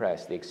been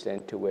impressed the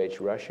extent to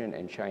which Russian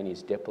and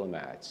Chinese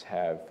diplomats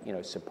have,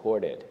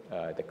 supported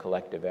the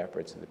collective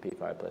efforts of the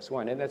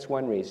P5+1, and that's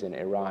one reason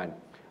Iran,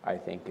 I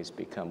think, has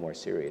become more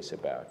serious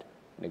about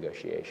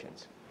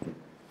negotiations.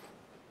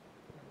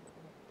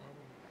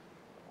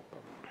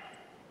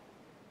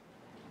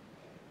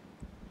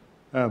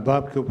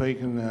 Bob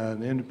Kopakin,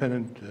 an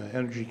independent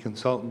energy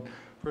consultant.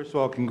 First of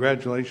all,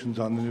 congratulations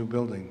on the new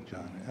building,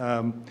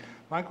 John.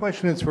 My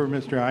question is for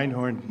Mr.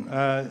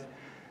 Einhorn.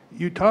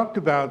 You talked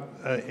about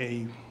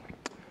an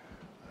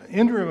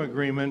interim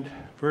agreement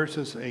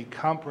versus a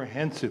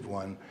comprehensive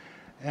one.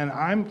 And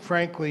I'm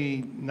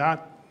frankly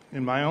not,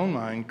 in my own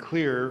mind,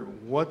 clear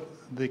what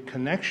the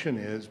connection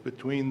is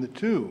between the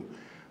two.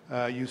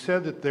 You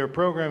said that their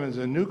program is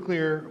a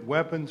nuclear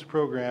weapons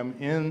program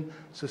in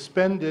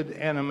suspended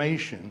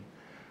animation.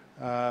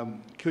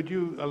 Could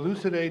you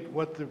elucidate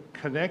what the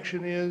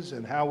connection is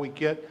and how we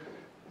get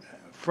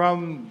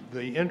from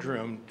the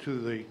interim to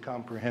the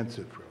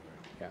comprehensive program?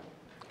 Yeah.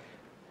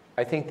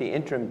 I think the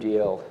interim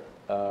deal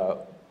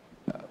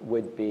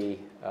would be,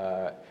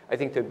 I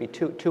think there'd be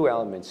two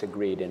elements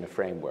agreed in a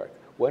framework.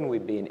 One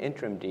would be an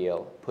interim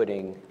deal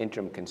putting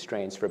interim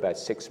constraints for about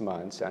 6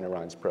 months on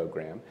Iran's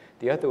program.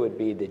 The other would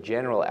be the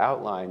general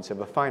outlines of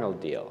a final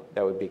deal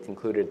that would be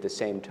concluded at the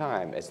same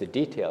time as the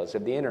details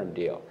of the interim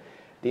deal.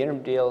 The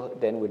interim deal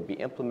then would be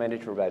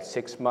implemented for about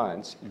 6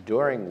 months,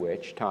 during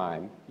which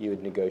time you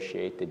would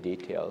negotiate the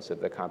details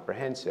of the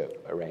comprehensive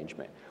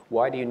arrangement.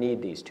 Why do you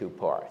need these two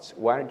parts?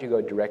 Why don't you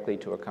go directly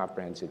to a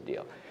comprehensive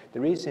deal? The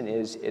reason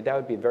is that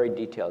would be a very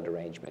detailed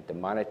arrangement, the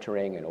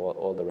monitoring and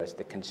all the rest,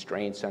 the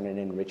constraints on an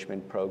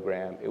enrichment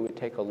program. It would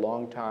take a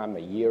long time, a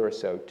year or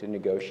so, to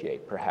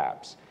negotiate,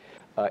 perhaps.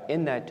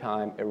 In that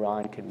time,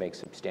 Iran could make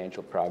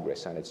substantial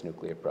progress on its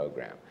nuclear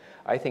program.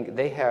 I think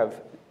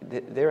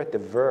they're at the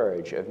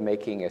verge of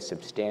making a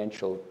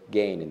substantial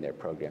gain in their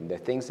program. There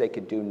are things they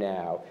could do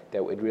now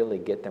that would really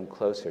get them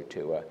closer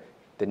to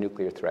the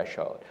nuclear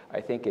threshold.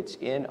 I think it's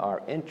in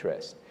our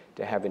interest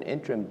to have an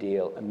interim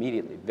deal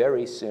immediately,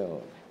 very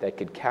soon, that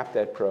could cap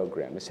that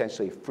program,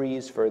 essentially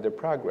freeze further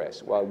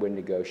progress while we're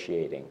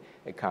negotiating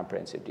a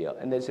comprehensive deal.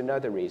 And there's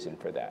another reason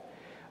for that.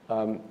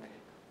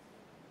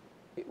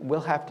 We'll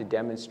have to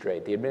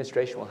demonstrate, the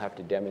administration will have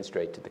to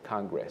demonstrate to the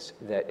Congress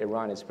that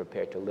Iran is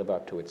prepared to live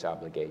up to its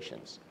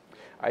obligations.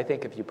 I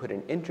think if you put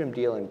an interim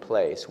deal in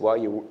place while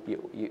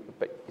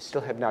but you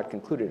still have not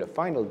concluded a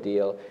final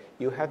deal,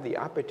 you have the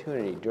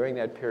opportunity during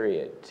that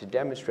period to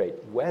demonstrate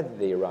whether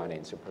the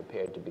Iranians are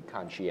prepared to be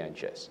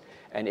conscientious.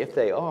 And if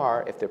they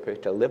are, if they're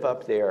prepared to live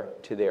up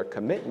to their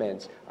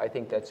commitments, I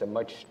think that's a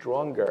much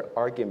stronger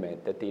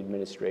argument that the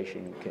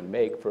administration can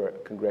make for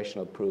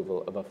congressional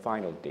approval of a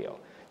final deal.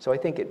 So I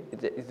think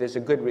there's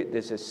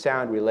a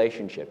sound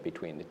relationship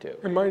between the two.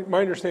 And my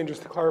understanding,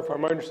 just to clarify,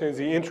 my understanding is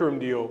the interim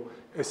deal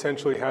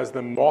essentially has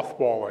them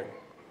mothballing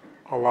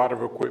a lot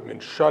of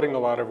equipment, shutting a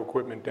lot of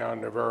equipment down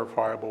in a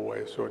verifiable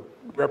way. So it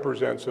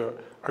represents a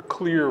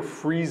clear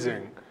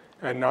freezing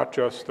and not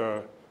just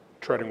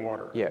treading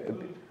water. Yeah.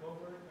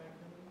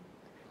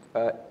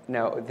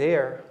 Now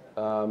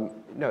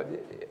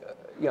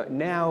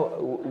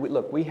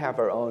look, we have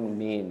our own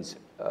means,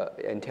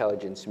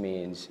 intelligence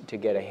means, to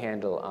get a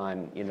handle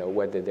on,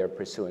 whether they're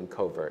pursuing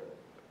covert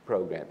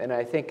program. And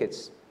I think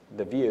it's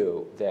the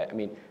view that,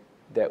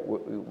 that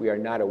we are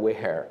not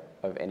aware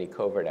of any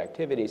covert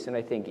activities, and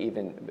I think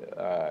even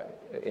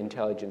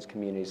intelligence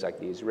communities like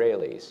the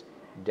Israelis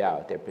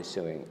doubt they're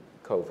pursuing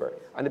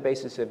covert on the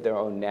basis of their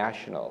own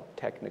national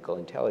technical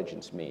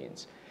intelligence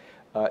means.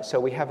 So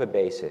we have a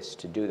basis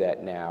to do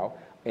that now.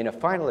 In a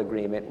final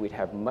agreement, we'd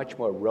have much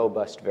more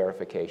robust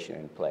verification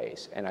in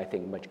place, and I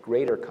think much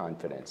greater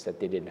confidence that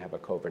they didn't have a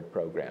covert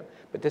program.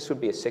 But this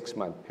would be a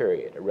 6-month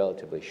period, a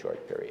relatively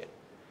short period.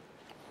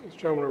 This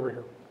gentleman over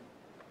here.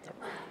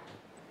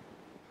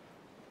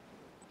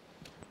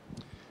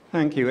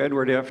 Thank you.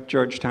 Edward F.,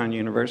 Georgetown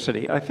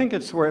University. I think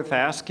it's worth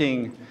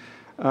asking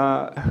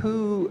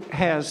who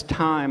has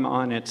time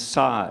on its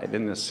side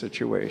in this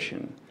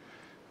situation.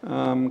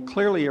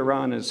 Clearly,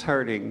 Iran is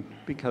hurting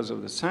because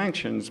of the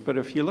sanctions, but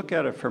if you look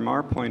at it from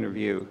our point of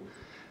view,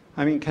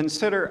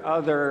 consider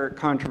other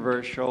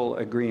controversial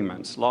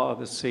agreements, Law of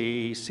the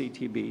Sea,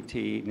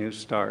 CTBT, New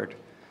START.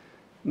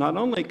 Not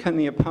only can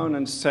the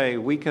opponents say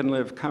we can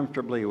live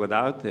comfortably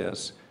without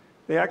this,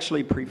 they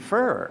actually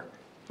prefer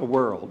a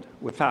world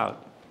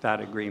without that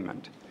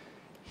agreement.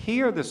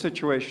 Here, the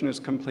situation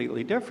is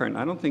completely different.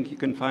 I don't think you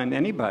can find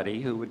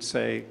anybody who would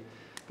say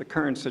the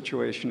current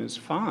situation is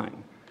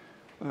fine.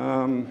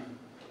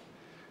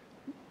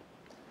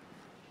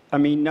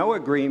 No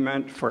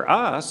agreement for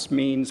us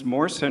means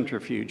more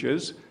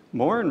centrifuges,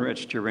 more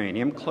enriched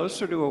uranium,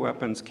 closer to a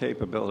weapons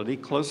capability,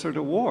 closer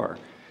to war.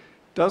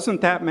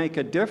 Doesn't that make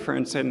a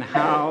difference in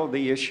how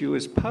the issue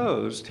is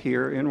posed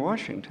here in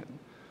Washington?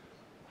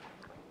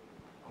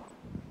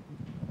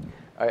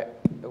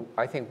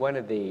 I think one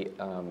of the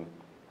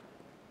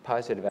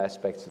positive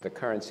aspects of the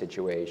current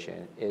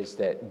situation is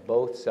that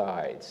both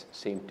sides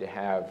seem to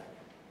have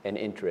an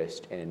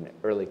interest in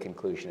early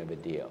conclusion of a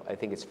deal. I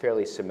think it's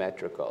fairly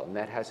symmetrical, and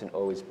that hasn't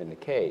always been the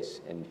case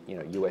in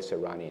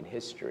U.S.-Iranian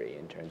history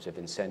in terms of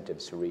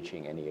incentives for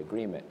reaching any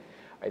agreement.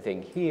 I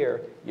think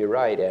here, you're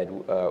right, Ed,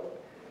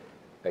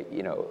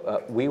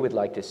 we would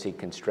like to see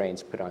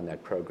constraints put on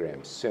that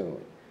program soon.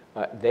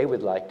 They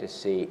would like to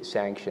see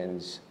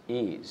sanctions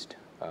eased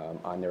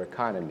on their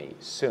economy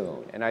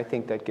soon, and I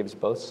think that gives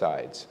both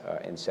sides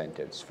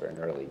incentives for an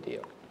early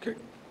deal.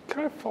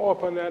 Can I follow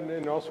up on that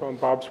and also on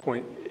Bob's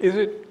point? Is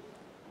it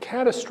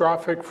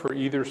catastrophic for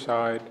either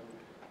side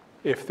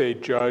if they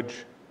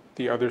judge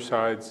the other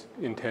side's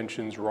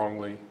intentions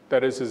wrongly?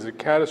 That is it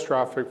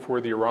catastrophic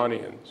for the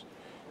Iranians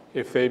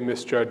if they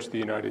misjudge the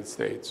United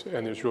States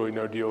and there's really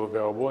no deal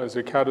available? Is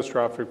it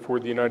catastrophic for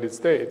the United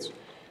States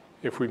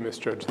if we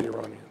misjudge the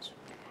Iranians?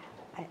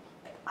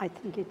 I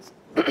think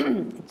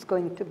it's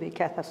going to be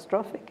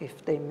catastrophic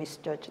if they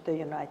misjudge the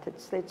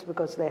United States,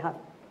 because they have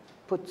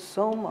put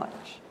so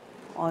much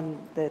on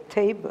the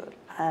table,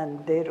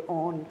 and their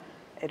own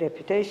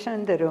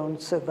reputation, their own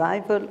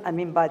survival. I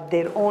mean, by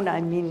their own,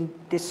 I mean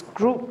this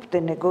group, the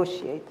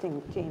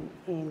negotiating team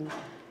in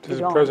This is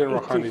Iran.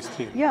 President Rouhani's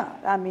team. Yeah,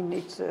 I mean,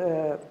 it's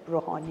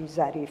Rouhani,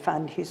 Zarif,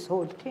 and his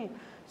whole team.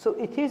 So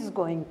it is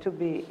going to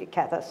be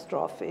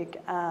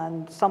catastrophic,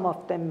 and some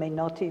of them may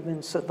not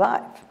even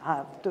survive.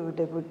 There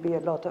would be a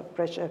lot of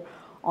pressure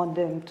on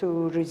them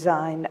to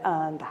resign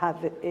and have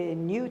a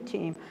new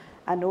team.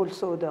 And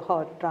also the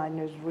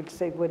hardliners would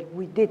say, well,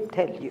 we did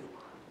tell you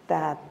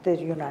that the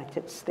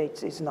United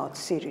States is not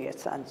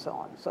serious and so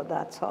on. So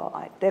that's how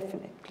I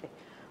definitely.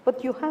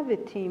 But you have a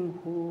team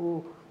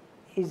who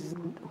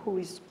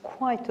is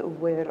quite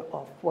aware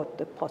of what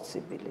the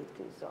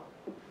possibilities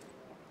are.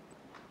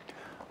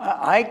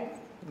 I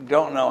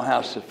don't know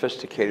how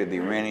sophisticated the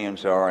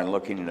Iranians are in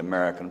looking at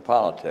American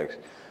politics,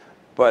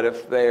 but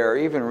if they are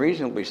even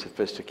reasonably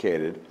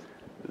sophisticated,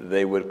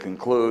 they would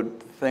conclude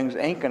things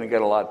ain't going to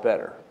get a lot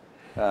better.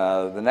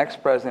 The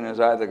next president is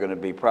either going to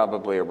be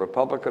probably a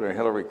Republican or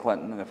Hillary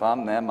Clinton, and if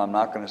I'm them, I'm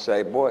not going to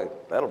say, boy,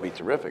 that'll be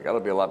terrific, that'll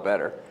be a lot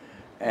better.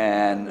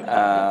 And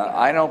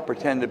I don't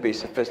pretend to be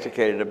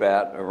sophisticated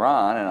about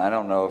Iran, and I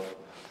don't know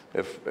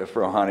if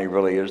Rouhani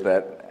really is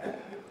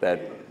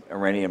that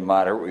Iranian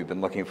moderate we've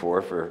been looking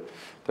for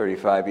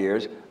 35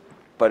 years,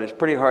 but it's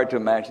pretty hard to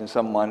imagine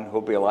someone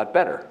who'll be a lot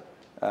better.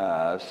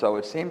 So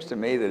it seems to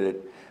me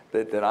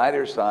that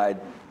either side,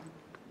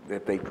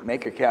 if they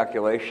make a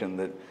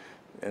calculation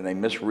and they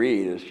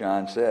misread, as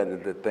John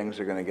said, that things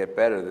are going to get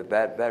better,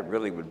 that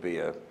really would be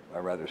a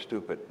rather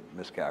stupid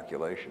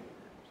miscalculation.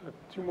 So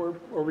 2 more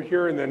over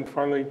here, and then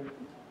finally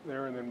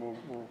there, and then we'll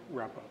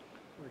wrap up.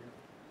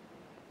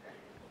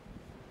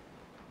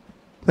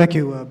 Thank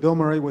you. Bill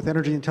Murray with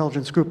Energy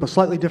Intelligence Group. A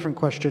slightly different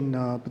question,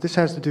 but this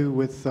has to do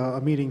with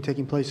a meeting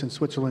taking place in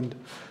Switzerland,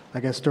 I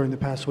guess, during the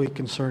past week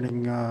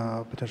concerning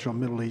potential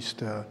Middle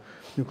East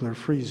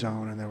nuclear-free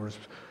zone. And there was,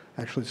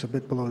 actually it's a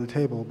bit below the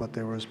table, but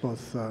there was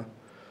both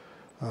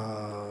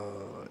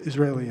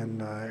Israeli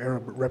and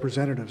Arab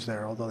representatives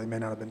there, although they may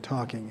not have been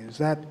talking. Is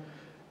that,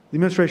 the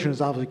administration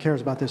obviously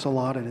cares about this a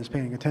lot and is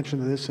paying attention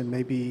to this and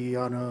maybe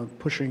on a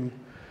pushing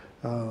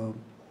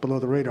below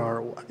the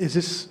radar. Is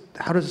this,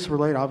 how does this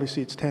relate?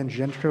 Obviously it's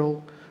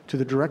tangential to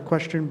the direct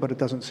question, but it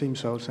doesn't seem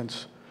so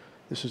since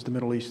this is the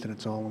Middle East and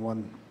it's all in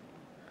one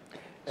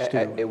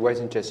stew. It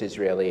wasn't just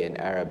Israeli and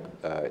Arab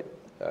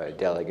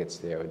delegates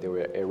there. There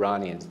were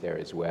Iranians there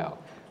as well.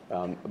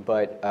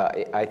 But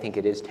I think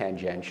it is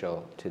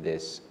tangential to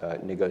this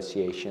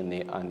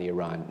negotiation on the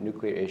Iran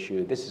nuclear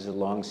issue. This is a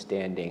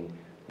long-standing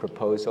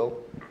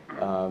proposal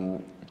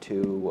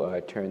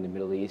to turn the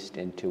Middle East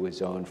into a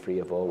zone free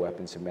of all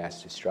weapons of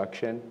mass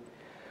destruction.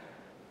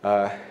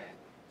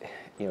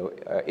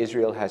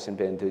 Israel hasn't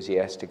been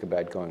enthusiastic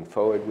about going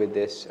forward with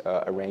this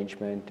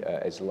arrangement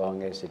as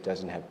long as it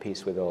doesn't have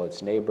peace with all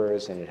its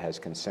neighbors and it has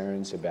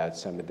concerns about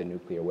some of the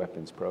nuclear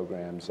weapons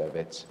programs of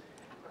its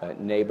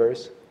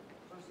neighbors.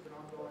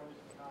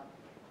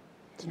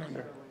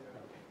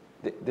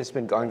 This has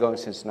been ongoing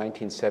since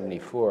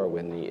 1974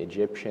 when the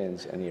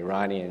Egyptians and the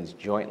Iranians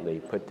jointly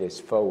put this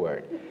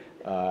forward.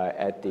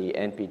 At the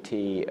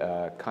NPT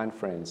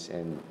conference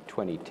in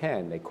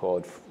 2010, they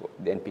called,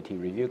 the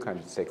NPT review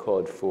conference, they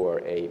called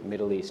for a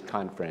Middle East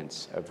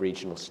conference of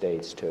regional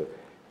states to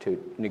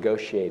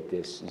negotiate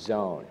this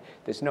zone.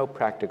 There's no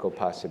practical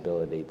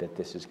possibility that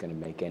this is going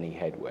to make any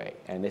headway.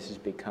 And this has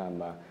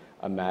become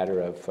a matter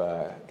of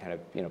kind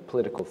of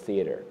political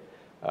theater.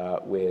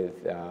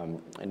 With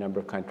a number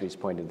of countries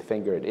pointing the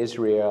finger at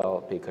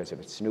Israel because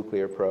of its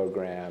nuclear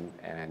program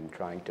and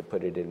trying to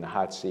put it in the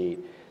hot seat.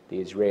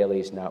 The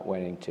Israelis not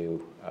wanting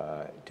to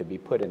be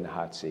put in the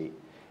hot seat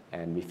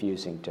and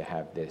refusing to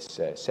have this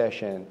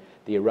session.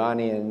 The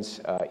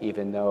Iranians,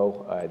 even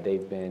though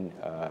they've been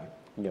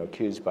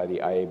accused by the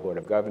IAEA Board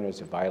of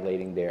Governors of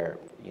violating their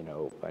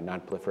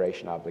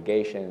non-proliferation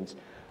obligations,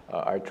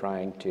 are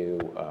trying to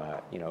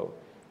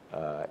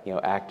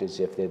act as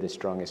if they're the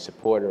strongest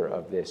supporter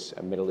of this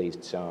Middle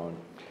East zone.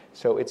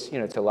 So it's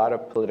a lot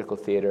of political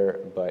theater,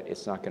 but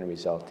it's not going to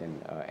result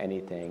in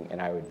anything, and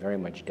I would very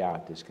much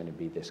doubt there's going to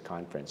be this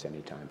conference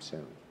anytime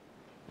soon.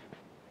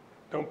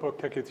 Don't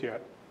book tickets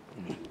yet.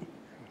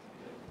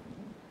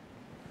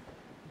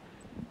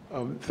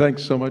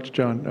 Thanks so much,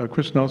 John.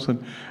 Chris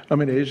Nelson.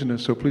 I'm an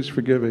Asianist, so please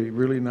forgive a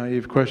really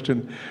naive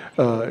question.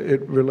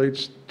 It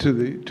relates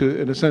to,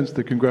 in a sense,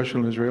 the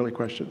congressional and Israeli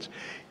questions.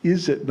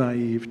 Is it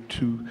naive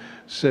to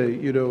say,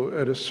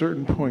 at a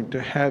certain point,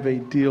 to have a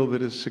deal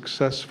that is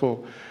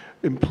successful,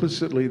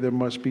 implicitly there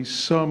must be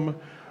some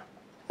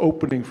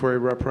opening for a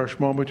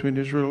rapprochement between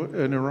Israel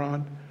and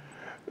Iran?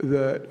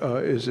 That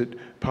is it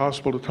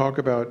possible to talk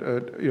about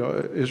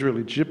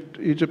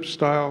Israel-Egypt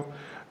style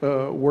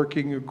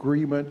working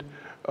agreement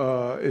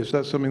Is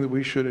that something that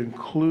we should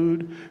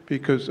include?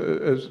 Because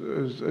as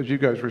you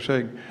guys were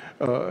saying,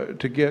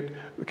 to get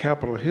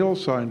Capitol Hill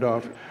signed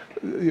off,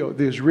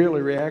 the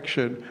Israeli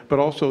reaction, but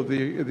also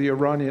the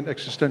Iranian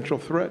existential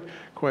threat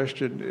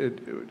question,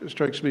 it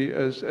strikes me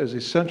as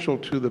essential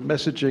to the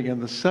messaging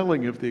and the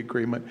selling of the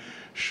agreement.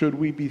 Should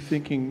we be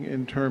thinking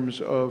in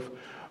terms of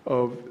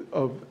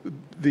the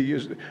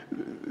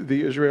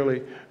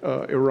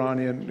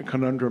Israeli-Iranian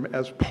conundrum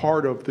as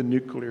part of the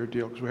nuclear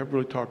deal? Because we haven't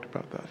really talked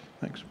about that.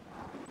 Thanks.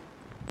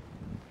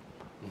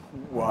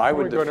 Well, I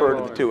would defer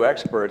to the two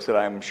experts that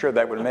I'm sure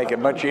that would make it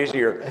much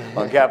easier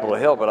on Capitol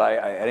Hill, but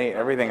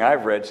everything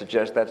I've read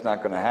suggests that's not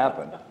going to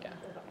happen.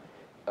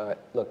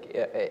 Look,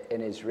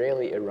 an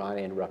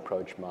Israeli-Iranian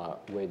rapprochement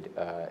would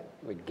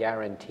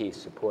guarantee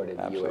support in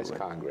the U.S.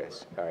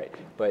 Congress. All right,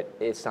 but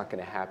it's not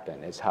going to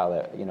happen, as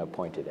Hala,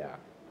 pointed out.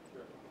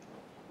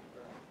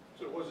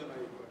 So it wasn't a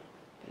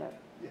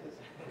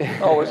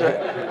question. Oh,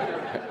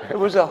 it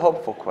was a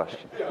hopeful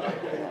question.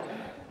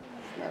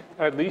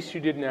 At least you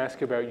didn't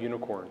ask about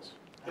unicorns.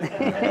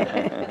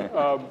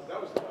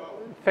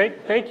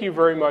 Thank you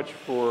very much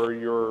for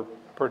your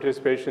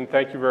participation.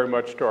 Thank you very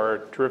much to our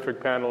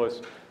terrific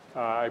panelists.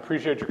 I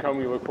appreciate your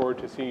coming. We look forward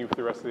to seeing you for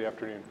the rest of the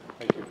afternoon.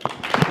 Thank you.